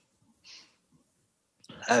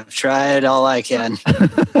 I've tried all I can.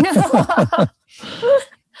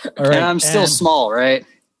 All right, and I'm still small, right?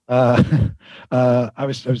 I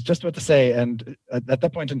was just about to say, and at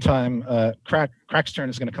that point in time, Crack's turn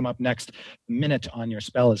is going to come up next. The minute on your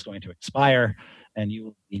spell is going to expire, and you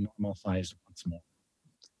will be normal size once more.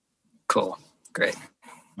 Cool. Great.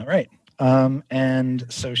 All right. And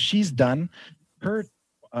so she's done. Her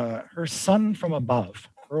son from above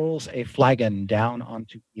hurls a flagon down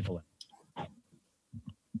onto Evelyn.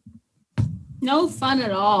 No fun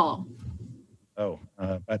at all. Oh,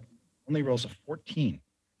 but only rolls a 14.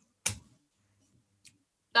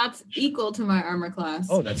 That's equal to my armor class.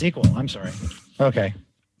 Oh, that's equal. I'm sorry. Okay.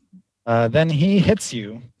 Then he hits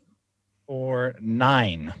you for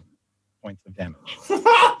 9 points of damage.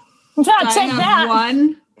 Take that.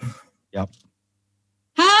 One. Yep.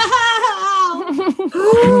 Oh,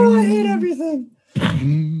 I hate everything.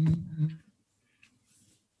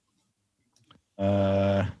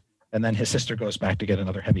 And then his sister goes back to get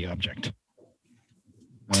another heavy object.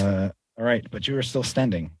 All right, but you are still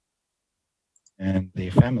standing. And the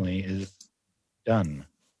family is done.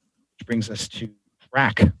 Which brings us to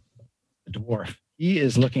Crack, the dwarf. He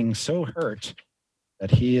is looking so hurt that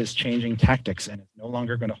he is changing tactics and is no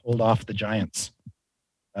longer going to hold off the giants.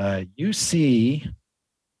 You see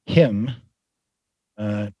him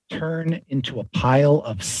turn into a pile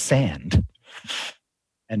of sand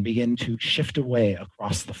and begin to shift away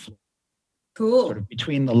across the floor. Cool. Sort of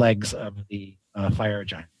between the legs of the fire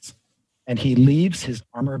giants. And he leaves his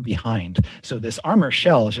armor behind. So this armor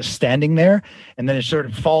shell is just standing there, and then it sort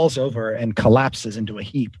of falls over and collapses into a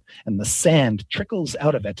heap, and the sand trickles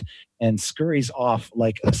out of it and scurries off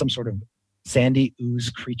like some sort of sandy ooze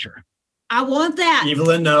creature. I want that.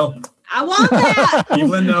 Evelyn, no. I want that.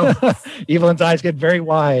 Evelyn, no. Evelyn's eyes get very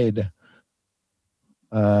wide.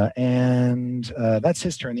 And that's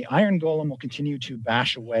his turn. The Iron Golem will continue to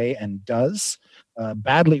bash away and does,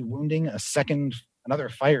 badly wounding another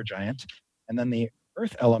fire giant. And then the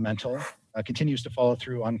Earth Elemental continues to follow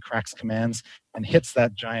through on Crack's commands and hits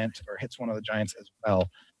that giant, or hits one of the giants as well.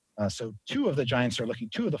 So two of the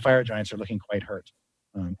fire giants are looking quite hurt,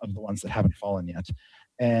 of the ones that haven't fallen yet.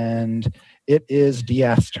 And it is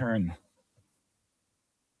Diath's turn.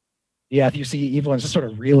 Diath, you see Evelyn's just sort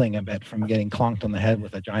of reeling a bit from getting clonked on the head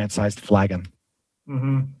with a giant-sized flagon.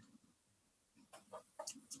 Mm-hmm.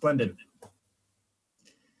 Splendid.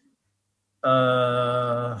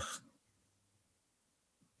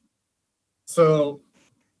 So,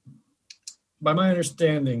 by my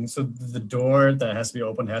understanding, so the door that has to be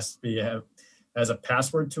open has a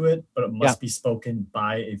password to it, but it must be spoken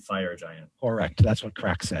by a fire giant. Correct. That's what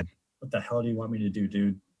Crack said. What the hell do you want me to do,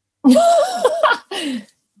 dude?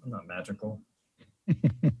 I'm not magical.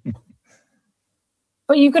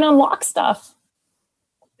 But you can unlock stuff.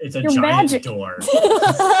 It's a giant door.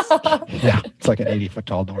 Yeah, it's like an 80-foot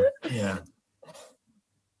tall door. Yeah.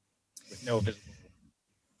 With no visible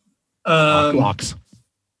locks.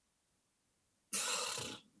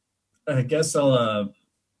 I guess I'll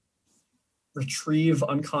retrieve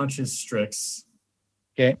unconscious Strix.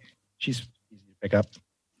 Okay. She's easy to pick up.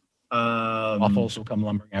 Waffles will come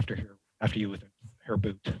lumbering after you with her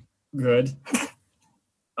boot. Good.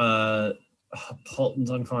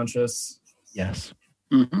 Paulton's unconscious. Yes.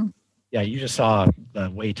 Mm-hmm. Yeah, you just saw the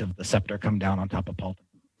weight of the scepter come down on top of Paulton.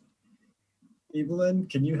 Evelyn,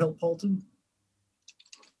 can you help Paulton?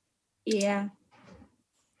 Yeah.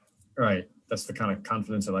 All right. That's the kind of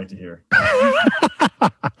confidence I like to hear.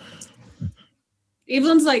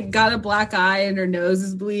 Evelyn's like got a black eye and her nose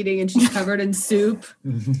is bleeding and she's covered in soup.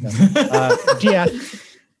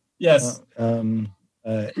 Diath. Yes.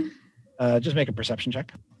 Just make a perception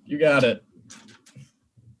check. You got it.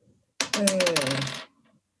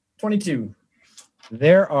 22.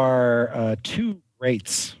 There are two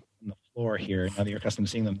grates on the floor here, now that you're accustomed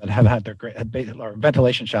to seeing them, that have had their or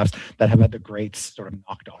ventilation shafts that have had the grates sort of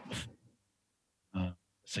knocked off.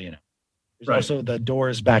 So you know. There's also the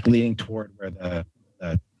doors back leading toward where the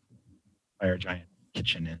fire giant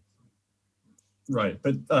kitchen is. Right,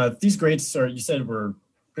 but these grates you said were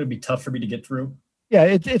going to be tough for me to get through. Yeah,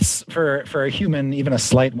 it's for a human, even a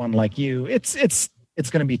slight one like you. It's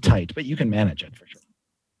going to be tight, but you can manage it for sure.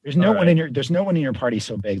 There's no one in your party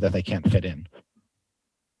so big that they can't fit in.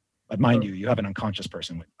 But mind you have an unconscious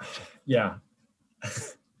person with you. So. Yeah,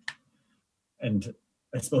 and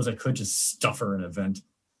I suppose I could just stuff her in a vent.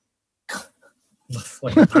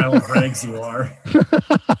 Like a pile of rags you are.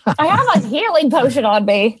 I have a healing potion on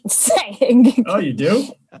me. Saying. Oh, you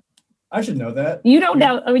do? I should know that. You don't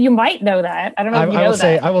know. You might know that. I don't know if you know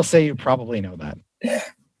that. I will say you probably know that.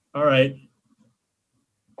 All right.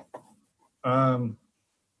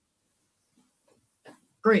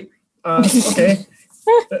 Great. Okay.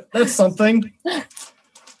 That's something. I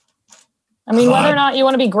mean, whether or not you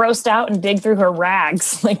want to be grossed out and dig through her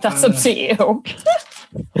rags, like that's up to you.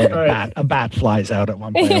 Like a bat flies out at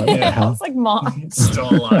one point. Yeah, it's like mom. It's still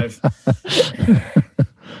alive.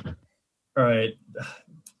 All right.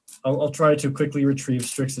 I'll try to quickly retrieve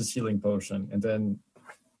Strix's healing potion and then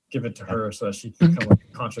give it to her so that she can become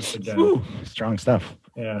conscious again. Ooh, strong stuff.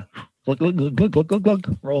 Yeah. Glug.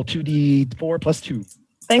 Roll 2d4 plus 2.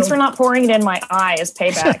 Thanks for not pouring it in my eye as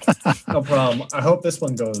payback. No problem. I hope this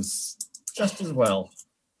one goes just as well.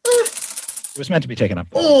 It was meant to be taken up.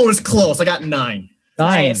 Oh, it was close. I got 9. 9.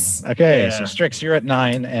 Nice. Okay, Yeah. so Strix, you're at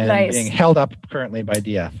 9 and being held up currently by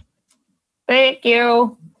DF. Thank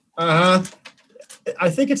you. Uh-huh. I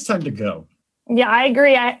think it's time to go. Yeah, I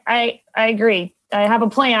agree. I agree. I have a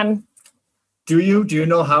plan. Do you? Do you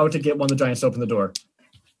know how to get one of the giants to open the door?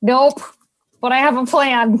 Nope. But I have a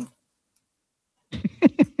plan.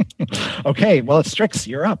 Okay, well, it's Strix.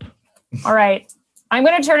 You're up. All right. I'm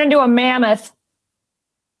going to turn into a mammoth.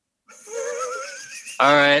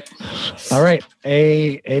 All right.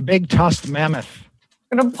 A big tusked mammoth.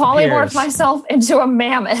 I'm going to polymorph appears. myself into a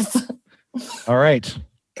mammoth. All right.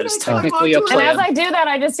 There's technically a And plan. as I do that,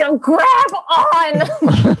 I just yell, grab on!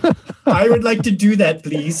 I would like to do that,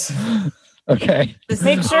 please. Okay.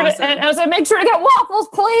 Make sure to get waffles,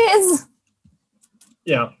 please.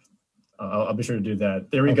 Yeah. I'll be sure to do that.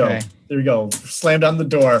 There we Okay. go. There we go. Slam down the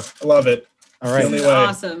door. I love it. All right. The only way.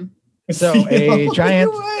 Awesome. So a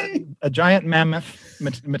giant mammoth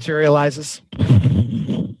materializes.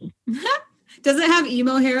 Does it have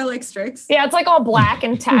emo hair like Strix? Yeah, it's like all black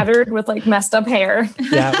and tattered with like messed up hair.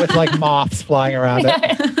 Yeah, with like moths flying around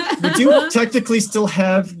it. Would you technically still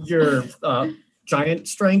have your giant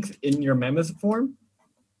strength in your mammoth form?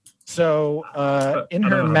 So in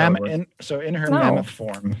her No. mammoth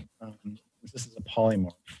form, this is a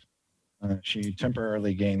polymorph. She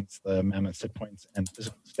temporarily gains the mammoth's hit points and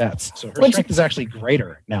physical stats. So her strength is actually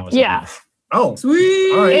greater now. As a Yeah. mammoth. Oh,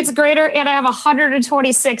 Sweet. all right. It's greater, and I have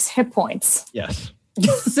 126 hit points. Yes.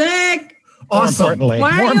 Sick. Awesome. Why More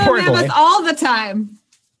are you a importantly, mammoth all the time?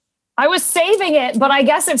 I was saving it, but I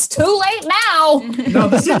guess it's too late now. No,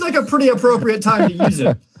 this seems like a pretty appropriate time to use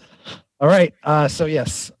it. all right. So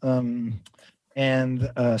yes.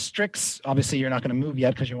 And Strix, obviously you're not going to move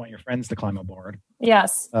yet because you want your friends to climb aboard.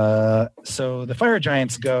 Yes. So the fire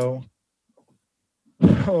giants go.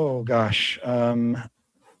 Oh gosh.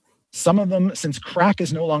 Some of them, since Crack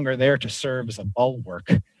is no longer there to serve as a bulwark,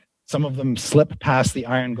 some of them slip past the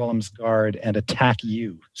Iron Golem's guard and attack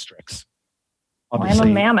you, Strix. I'm a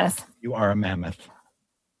mammoth. You are a mammoth.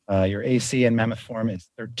 Your AC in mammoth form is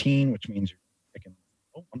 13, which means you're picking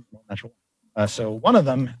one natural. So one of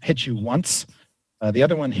them hits you once. The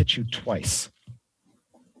other one hits you twice.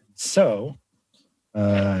 So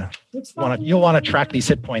you'll want to track these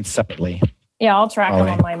hit points separately. Yeah, I'll track them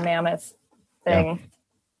Ollie. on my mammoth thing.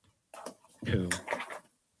 Cool.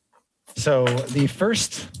 So the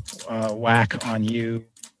first whack on you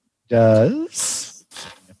does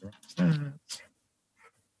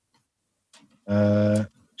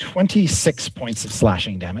 26 points of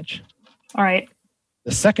slashing damage. All right.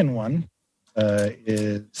 The second one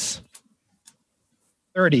is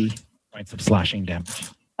 30 points of slashing damage.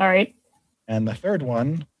 All right. And the third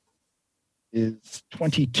one is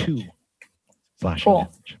 22 points of slashing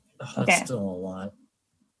damage. That's Okay. still a lot.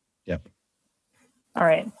 Yep. All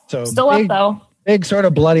right. So Still up though. Big sort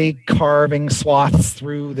of bloody carving swaths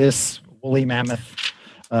through this woolly mammoth.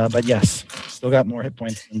 But yes, still got more hit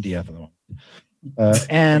points than Dia for the moment.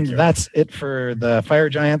 And that's it for the fire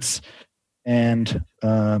giants. And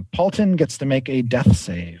Paulton gets to make a death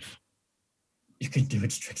save. You can do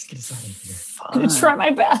it, Strix. Get us out of here. I'm gonna try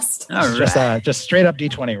my best. All right. Just straight up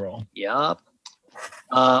D20 roll. Yup.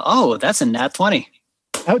 That's a nat 20.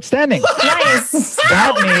 Outstanding. Nice.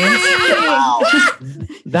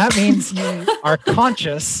 That means you are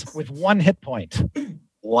conscious with 1 hit point.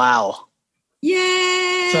 Wow.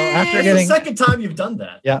 Yay! So after It's getting the second time you've done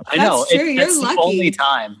that. yeah, I know. That's true. You're That's lucky. the only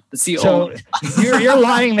time. That's the so only you're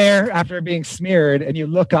lying there after being smeared, and you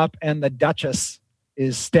look up, and the Duchess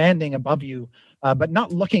is standing above you, but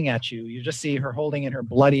not looking at you. You just see her holding in her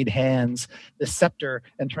bloodied hands the scepter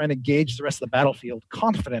and trying to gauge the rest of the battlefield,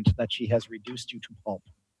 confident that she has reduced you to pulp.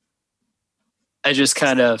 I just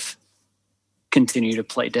kind of continue to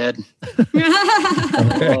play dead.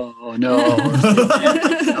 Oh, no.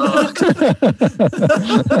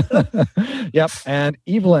 Yep, and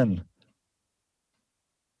Evelyn,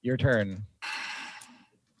 your turn.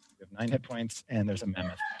 You have 9 hit points, and there's a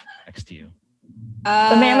mammoth next to you.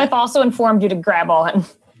 The mammoth also informed you to grab on.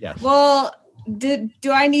 Yes. Well, do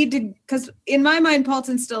I need to? Because in my mind,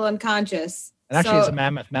 Paulton's still unconscious. And actually, so, as a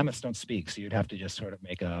mammoth, mammoths don't speak, so you'd have to just sort of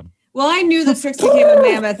make a... Well, I knew that Strix became a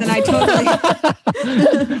mammoth, and I totally...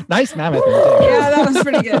 Nice mammoth. Yeah, that was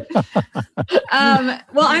pretty good.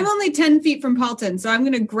 Well, I'm only 10 feet from Paulton, so I'm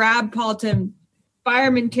going to grab Paulton,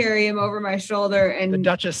 fireman carry him over my shoulder, and... The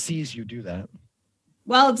Duchess sees you do that.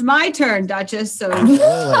 Well, it's my turn, Duchess, so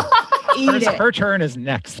eat it. Her turn is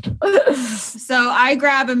next. So I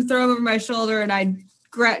grab him, throw him over my shoulder, and I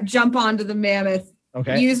jump onto the mammoth.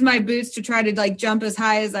 Okay. Use my boots to try to jump as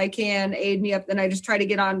high as I can, aid me up. Then I just try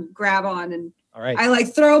to grab on, and All right. I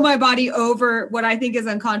throw my body over what I think is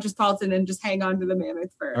unconscious Paulton and just hang on to the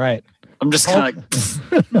mammoth first. All right. I'm just kind of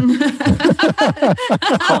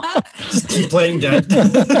Just keep playing dead.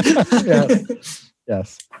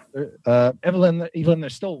 Yes. Evelyn,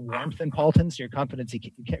 there's still warmth in Paulton, so you're confident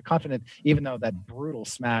even though that brutal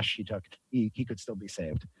smash he took, he could still be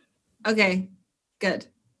saved. Okay, good.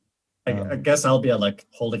 I guess I'll be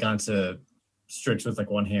holding on to Strix with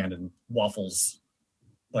one hand and Waffles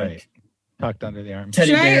tucked under the arm.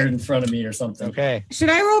 Teddy bear in front of me or something. Okay. Should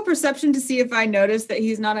I roll perception to see if I notice that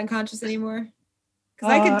he's not unconscious anymore? Because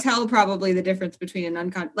I could tell probably the difference between an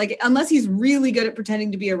unconscious, unless he's really good at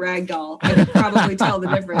pretending to be a rag doll, I could probably tell the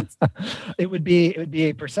difference. It would be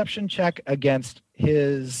a perception check against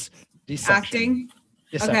his deception.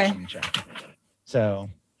 Deception check. So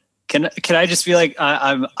Can I just be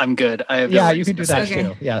I'm good. I have you can do that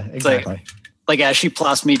too. Yeah, exactly. As she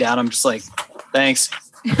plops me down, I'm just like, thanks.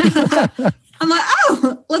 I'm like,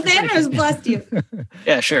 oh, Lathander blessed you.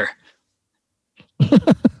 Yeah, sure.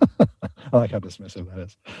 I like how dismissive that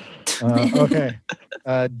is. Okay.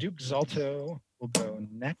 Duke Zalto will go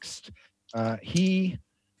next. He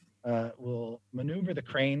will maneuver the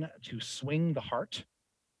crane to swing the heart.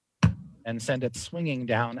 and send it swinging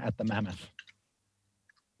down at the mammoth.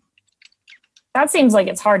 That seems like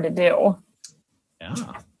it's hard to do. Yeah.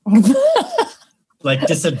 Like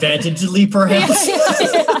disadvantagedly, perhaps?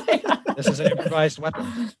 Yeah. This is an improvised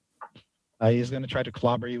weapon. He's going to try to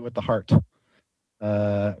clobber you with the heart.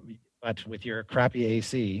 But with your crappy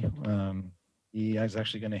AC, he is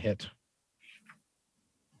actually going to hit.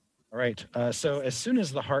 All right. So as soon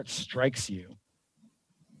as the heart strikes you,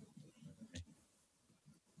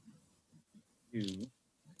 you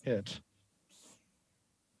hit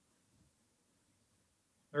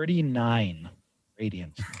 39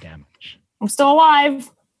 radiant damage. I'm still alive.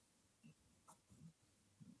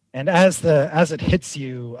 And as it hits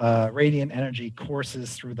you, radiant energy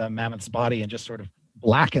courses through the mammoth's body and just sort of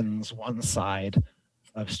blackens one side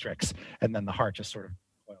of Strix, and then the heart just sort of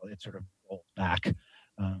rolls back.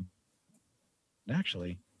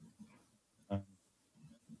 Actually,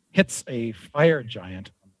 hits a fire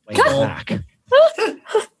giant on the way back,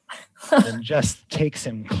 and just takes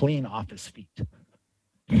him clean off his feet.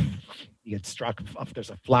 He gets struck. There's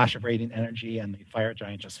a flash of radiant energy, and the fire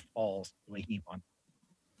giant just falls to a heap on.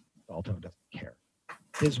 Alto doesn't care.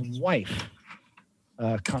 His wife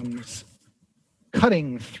comes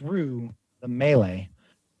cutting through the melee,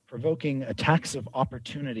 provoking attacks of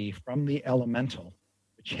opportunity from the elemental,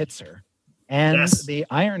 which hits her, and the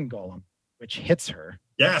iron golem, which hits her.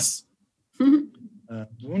 Yes.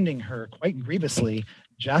 Wounding her quite grievously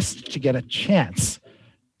just to get a chance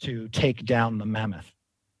to take down the mammoth.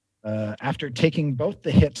 After taking both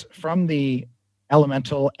the hits from the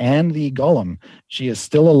elemental and the golem, she is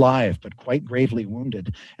still alive but quite gravely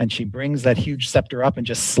wounded, and she brings that huge scepter up and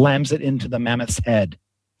just slams it into the mammoth's head.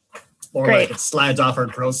 Or Great. like it slides off her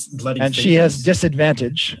gross bloody And face. she has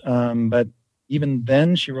disadvantage, but even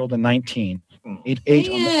then she rolled a 19.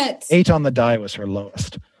 Eight on the die was her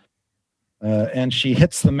lowest. And she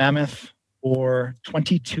hits the mammoth for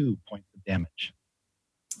 22 points of damage.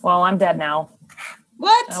 Well, I'm dead now.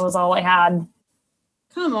 What? That was all I had.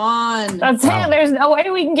 Come on. That's it. There's no way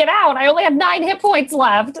we can get out. I only have 9 hit points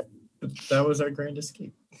left. That was our grand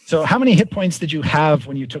escape. So how many hit points did you have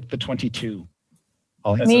when you took the 22?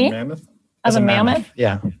 As Me? a mammoth? As a mammoth?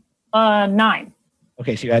 Yeah. 9.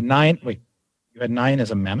 Okay, so you had 9. Wait, you had 9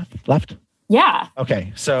 as a mammoth left? Yeah.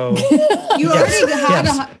 Okay, so You already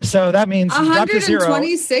had so that means you got to 0.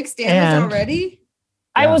 126 damage and- already?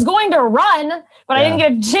 I was going to run, but I Yeah.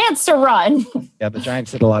 didn't get a chance to run. Yeah, the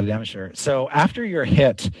giants did a lot of damage there. So after you're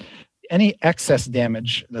hit, any excess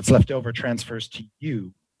damage that's left over transfers to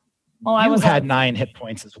you. Well, I You was had 9 hit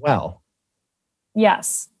points as well.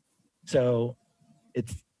 Yes. So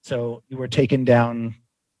you were taken down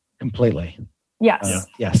completely. Yes.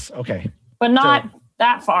 Yes. Okay. But not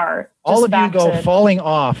that far. All Just of you back go to- falling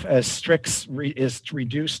off as Strix is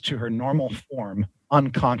reduced to her normal form,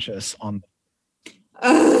 unconscious on.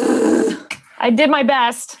 I did my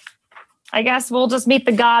best. I guess we'll just meet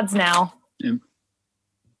the gods now. Yeah.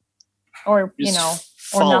 Or, Just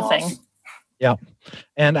or fall nothing. off. Yeah.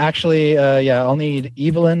 And actually, I'll need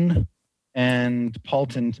Evelyn and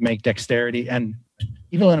Paulton to make dexterity, and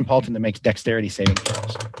Evelyn and Paulton to make dexterity saving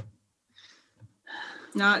throws.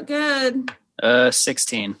 Not good.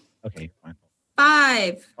 16. Okay, fine.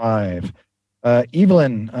 5. 5.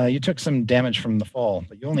 Evelyn, you took some damage from the fall,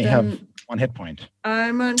 but you only have 1 hit point.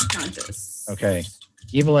 I'm unconscious. Okay.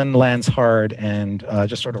 Evelyn lands hard and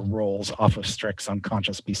just sort of rolls off of Strix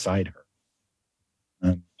unconscious beside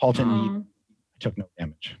her. Paulton, you took no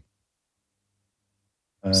damage.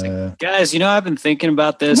 Guys, I've been thinking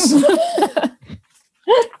about this.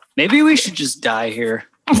 Maybe we should just die here.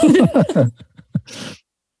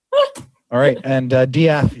 All right. And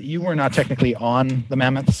Diath, you were not technically on the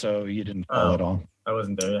mammoth, so you didn't fall at all. I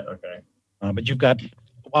wasn't there yet? Okay. But you've got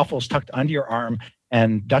Waffles tucked under your arm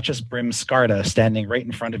and Duchess Brim Scarda standing right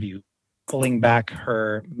in front of you, pulling back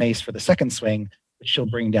her mace for the second swing, which she'll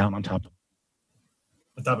bring down on top of.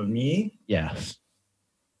 On top of me? Yes.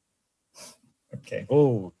 Okay.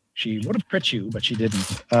 Oh, she would have crit you, but she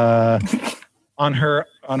didn't. On her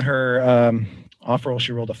off roll,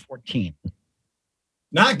 she rolled a 14.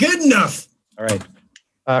 Not good enough. All right.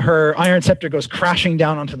 Her iron scepter goes crashing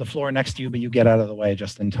down onto the floor next to you, but you get out of the way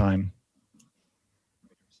just in time.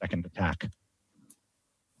 Second attack.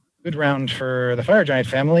 Good round for the fire giant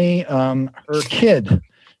family. Her kid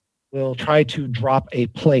will try to drop a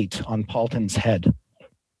plate on Paulton's head.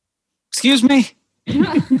 Excuse me?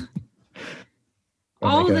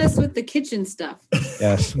 All this with the kitchen stuff.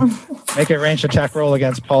 Yes. Make a ranged attack roll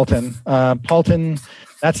against Paulton. Paulton,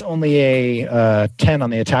 that's only a 10 on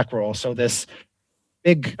the attack roll. So this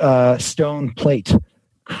big stone plate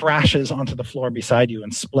crashes onto the floor beside you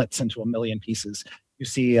and splits into a million pieces. You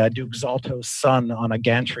see Duke Zalto's son on a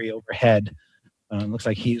gantry overhead. Looks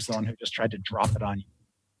like he's the one who just tried to drop it on you.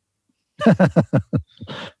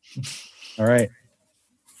 All right.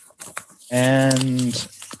 And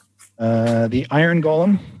the Iron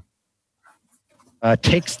Golem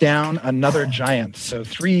takes down another giant. So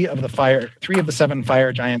three of the 7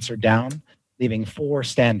 fire giants are down, leaving 4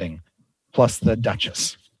 standing, plus the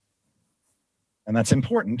Duchess. And that's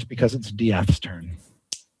important because it's Diath's turn.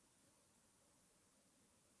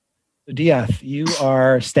 So Diath, you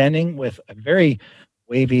are standing with a very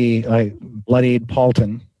wavy, bloodied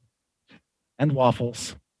Paulton and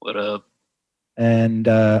Waffles. What up? And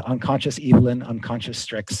unconscious Evelyn, unconscious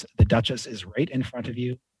Strix. The Duchess is right in front of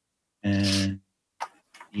you. And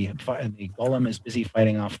the golem is busy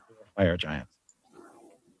fighting off 4 fire giants.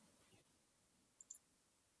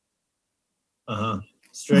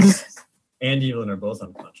 Strix and Evelyn are both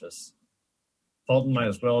unconscious. Fulton might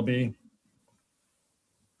as well be.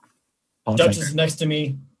 Duchess is next to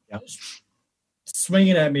me,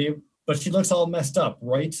 swinging at me, but she looks all messed up,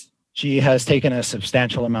 right? She has taken a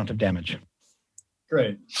substantial amount of damage.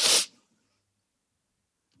 Great.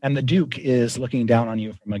 And the Duke is looking down on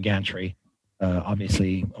you from a gantry,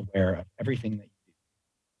 obviously aware of everything that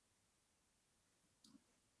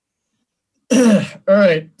you do. All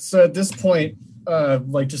right. So at this point,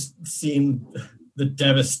 just seeing the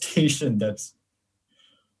devastation that's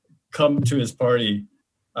come to his party,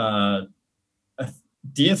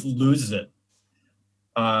 Diath loses it.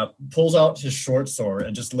 Pulls out his short sword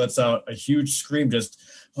and just lets out a huge scream, just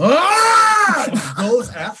goes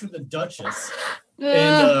after the Duchess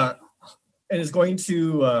and is going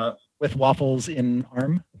to with Waffles in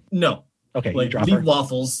arm. No, okay, leave her.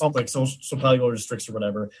 Waffles, so probably go to Strix or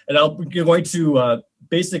whatever, and you're going to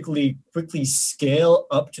basically quickly scale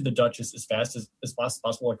up to the Duchess as fast as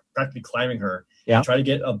possible, like practically climbing her. Yeah. Try to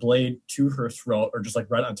get a blade to her throat, or just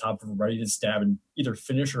right on top of her, ready to stab and either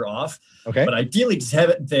finish her off. Okay. But ideally, just have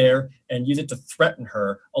it there and use it to threaten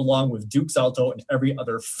her, along with Duke Zalto and every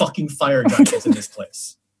other fucking fire giant in this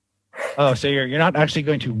place. Oh, so you're not actually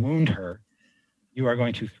going to wound her. You are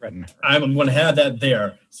going to threaten her. I'm going to have that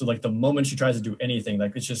there. So, the moment she tries to do anything,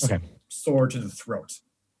 it's just sword to the throat.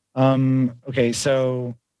 Okay,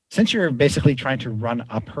 so since you're basically trying to run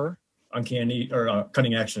up her, uncanny or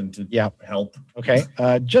cunning action to help. Okay,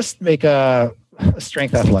 just make a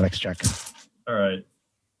strength athletics check. All right.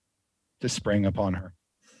 To spring upon her.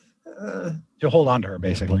 To hold on to her,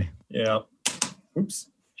 basically. Yeah. Oops.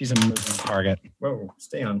 She's a moving target. Whoa,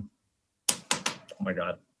 stay on. Oh my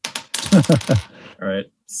god. All right.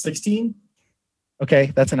 16?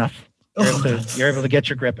 Okay, that's enough. You're able to get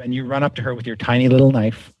your grip, and you run up to her with your tiny little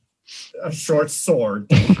knife. A short sword.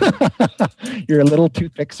 Your little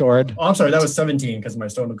toothpick sword. Oh, I'm sorry, that was 17 because my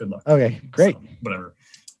stone of good luck. Okay, great. So, whatever.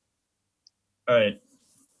 All right.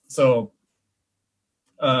 So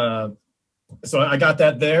I got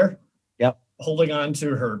that there. Yep. Holding on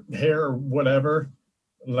to her hair or whatever,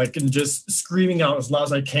 and just screaming out as loud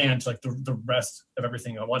as I can to the rest of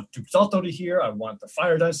everything. I want Duke Zalto to hear. I want the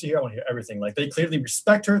fire giants to hear. I want to hear everything. They clearly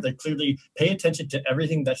respect her. They clearly pay attention to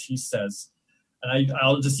everything that she says. And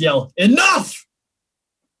I'll just yell, enough!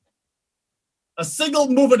 A single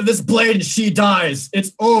movement of this blade and she dies.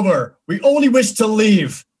 It's over. We only wish to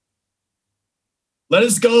leave. Let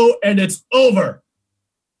us go and it's over.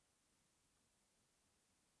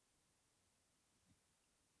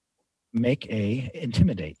 Make a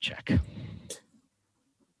intimidate check.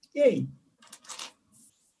 Yay.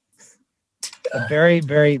 A very,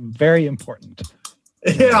 very, very important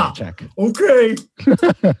check. Okay.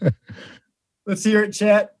 Let's hear it,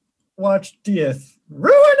 chat. Watch Diath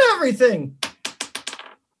ruin everything.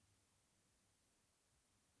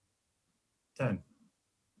 10.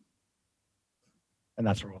 And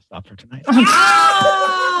that's where we'll stop for tonight.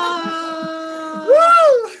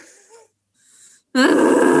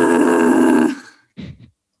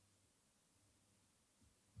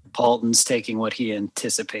 Paulton's taking what he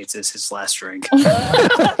anticipates is his last drink.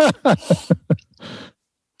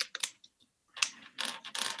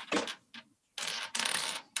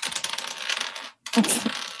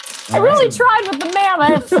 I really tried with the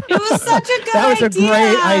mammoth. It was such a good idea. That was a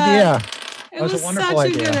great idea. It was a wonderful such a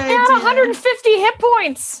idea. good idea. They had 150 hit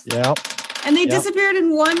points. Yep. And they disappeared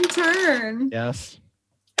in one turn. Yes.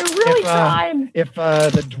 I really tried. If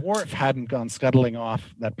the dwarf hadn't gone scuttling off,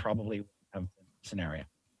 that probably would have been the scenario.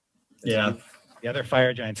 Yeah. The other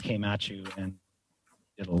fire giants came at you and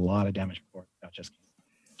did a lot of damage before that just came.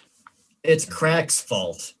 It's Crack's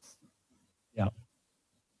fault. Yeah.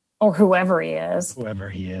 Or whoever he is. Whoever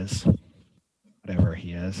he is. Whatever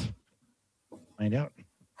he is. Find out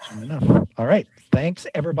soon enough. All right. Thanks,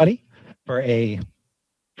 everybody, for a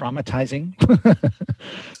traumatizing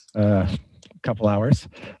couple hours.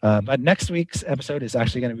 But next week's episode is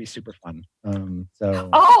actually going to be super fun. Is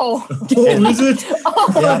it?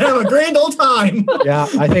 Yeah. Have a grand old time. Yeah,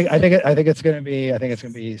 I think it's going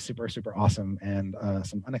to be super awesome, and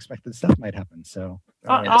some unexpected stuff might happen. So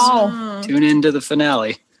tune into the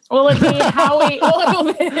finale. Will it be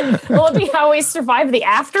how we survive the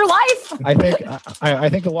afterlife? I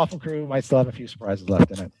think the Waffle Crew might still have a few surprises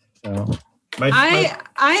left in it. So I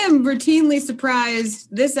am routinely surprised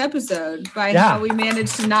this episode by how we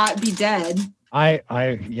managed to not be dead. I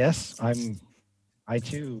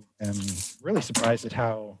too am really surprised at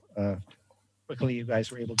how quickly you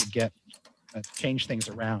guys were able to change things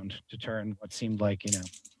around to turn what seemed like,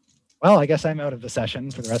 well, I guess I'm out of the session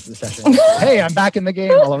for the rest of the session. Hey, I'm back in the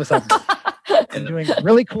game all of a sudden and doing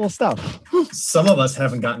really cool stuff. Some of us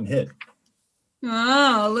haven't gotten hit.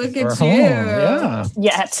 Oh, look at you. Yeah.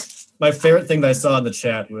 Yet. My favorite thing that I saw in the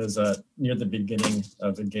chat was near the beginning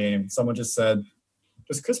of the game. Someone just said,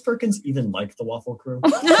 does Chris Perkins even like the Waffle Crew?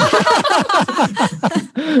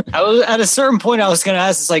 At a certain point, I was going to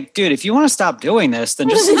ask, it's like, dude, if you want to stop doing this, then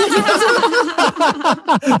just...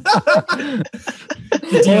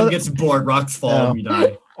 The DM gets bored, rocks fall, and we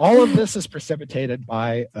die. All of this is precipitated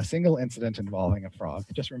by a single incident involving a frog.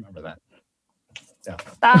 Just remember that. Yeah.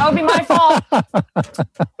 That would be my fault.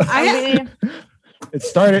 It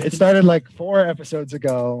started like 4 episodes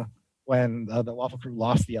ago when the Waffle Crew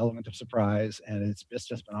lost the element of surprise, and it's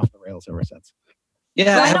just been off the rails ever since.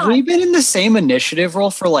 Yeah, have we been in the same initiative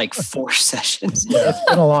role for like 4 sessions? Yeah, it's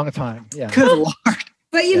been a long time. Yeah. Good Lord.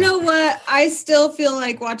 But you know what? I still feel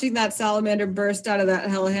like watching that salamander burst out of that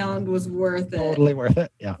hellhound was worth it. Totally worth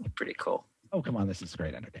it. Yeah. Pretty cool. Oh, come on. This is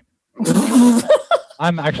great entertainment.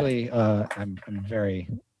 I'm actually, I'm very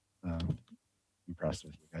impressed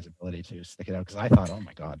with you guys' ability to stick it out, because I thought, oh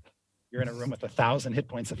my God, you're in a room with 1,000 hit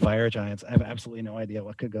points of fire giants. I have absolutely no idea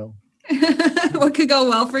what could go. What could go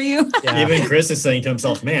well for you? Yeah. Even Chris is saying to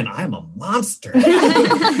himself, man, I'm a monster.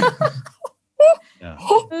 Yeah.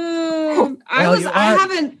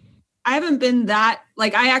 I haven't been that,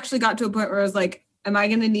 like, I actually got to a point where I was like, am I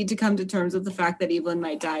going to need to come to terms with the fact that Evelyn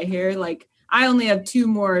might die here? Like, I only have 2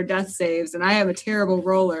 more death saves and I am a terrible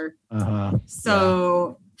roller.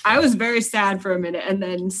 So I was very sad for a minute, and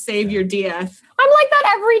then save your DF. I'm like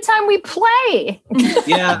that every time we play.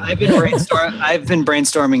 Yeah, I've been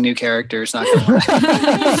brainstorming new characters, not gonna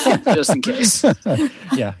lie. Just in case.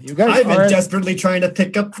 Yeah, you guys. I've been desperately trying to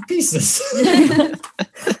pick up the pieces.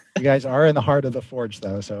 You guys are in the heart of the forge,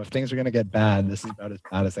 though. So if things are going to get bad, this is about as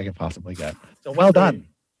bad as they can possibly get. So well done.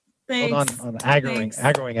 Thanks. Well done on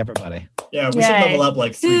aggroing everybody. Yeah, we should level up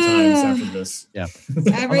like 3 times after this. Yeah.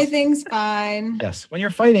 Everything's fine. Yes. When you're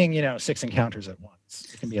fighting, 6 encounters at once,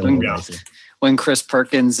 it can be a little crazy. When Chris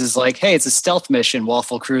Perkins is like, hey, it's a stealth mission,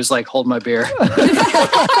 Waffle Crew's like, hold my beer.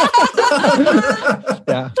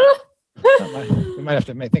 Yeah. We might have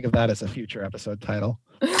to think of that as a future episode title.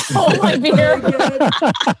 Hold my beer.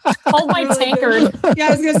 Hold my tankard. Yeah,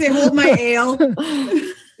 I was going to say, hold my ale.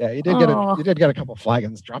 Yeah, you did get a couple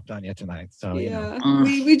flagons dropped on you tonight. So yeah,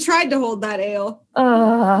 we tried to hold that ale.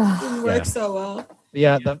 Didn't work so well.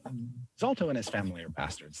 Yeah, Zolto and his family are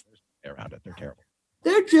bastards. They're around it. They're terrible.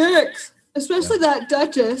 They're jerks, especially that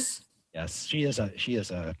Duchess. Yes, she is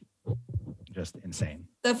just insane.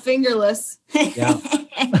 The fingerless. Yeah.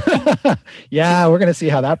 Yeah, we're gonna see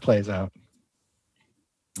how that plays out.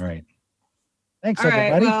 All right. Thanks,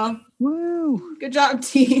 everybody. Well, woo! Good job,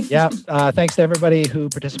 team. Yeah. Thanks to everybody who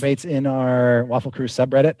participates in our Waffle Crew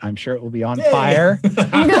subreddit. I'm sure it will be on fire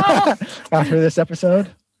after this episode.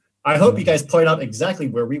 I hope you guys point out exactly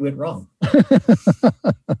where we went wrong.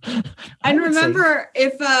 And remember,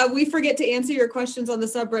 if we forget to answer your questions on the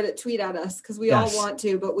subreddit, tweet at us, because we all want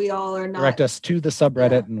to, but we all are not. Direct us to the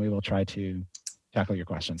subreddit, and we will try to tackle your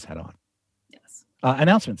questions head on. Yes.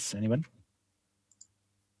 Announcements, anyone?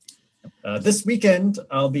 This weekend,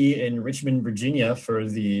 I'll be in Richmond, Virginia for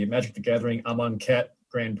the Magic the Gathering Amonkhet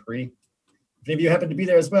Grand Prix. If any of you happen to be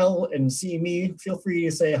there as well and see me, feel free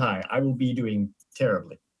to say hi. I will be doing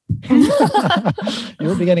terribly. You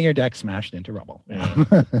will be getting your deck smashed into rubble. Yeah.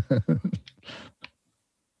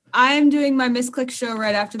 I'm doing my Misclick show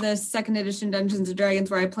right after this, 2nd edition Dungeons &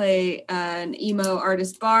 Dragons, where I play an emo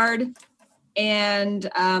artist bard.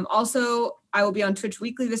 And also, I will be on Twitch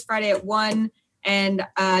Weekly this Friday at 1. And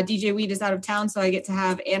DJ Weed is out of town, so I get to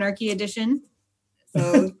have Anarchy Edition.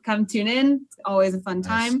 So come tune in. It's always a fun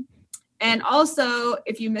time. And also,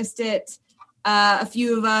 if you missed it, a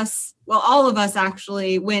few of us, well, all of us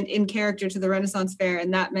actually went in character to the Renaissance Fair,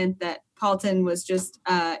 and that meant that Paulton was just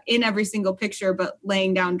in every single picture, but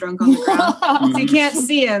laying down drunk on the ground. So you can't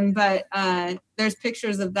see him, but there's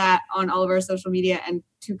pictures of that on all of our social media and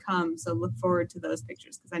to come. So look forward to those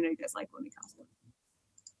pictures because I know you guys like when we costume.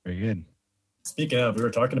 Very good. Speaking of, we were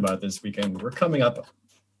talking about this weekend. We're coming up.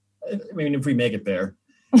 I mean, if we make it there,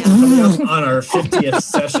 coming up on our 50th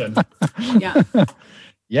session. Yeah.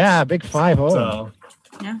 Yeah, big 5-0. So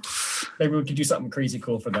yeah, maybe we could do something crazy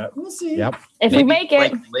cool for that. We'll see. Yep. If we make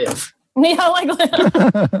it, Live. yeah, like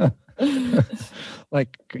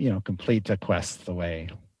Like, complete a quest the way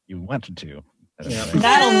you wanted to. Yeah.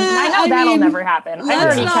 that'll never happen. I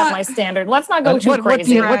already kept my standard. Let's not go too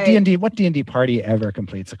crazy. What D&D party ever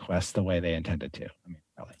completes a quest the way they intended to? I mean,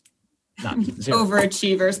 probably not. Zero.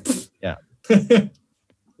 Overachievers. Yeah.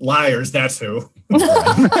 Liars, that's who.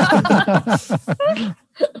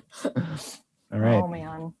 All right. Oh man.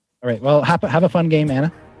 All right. Well, have a fun game,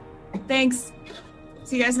 Anna. Thanks.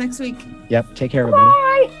 See you guys next week. Yep. Take care, everybody.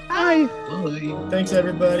 Bye. Bye. Thanks,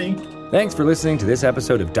 everybody. Thanks for listening to this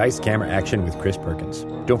episode of Dice Camera Action with Chris Perkins.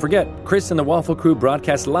 Don't forget, Chris and the Waffle Crew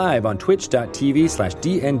broadcast live on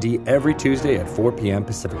twitch.tv/DND every Tuesday at 4 p.m.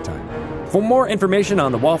 Pacific Time. For more information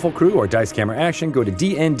on the Waffle Crew or Dice Camera Action, go to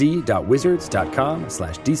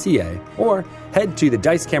dnd.wizards.com/DCA or head to the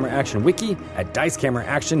Dice Camera Action wiki at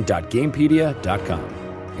dicecameraaction.gamepedia.com.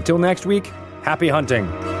 Until next week, happy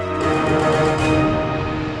hunting!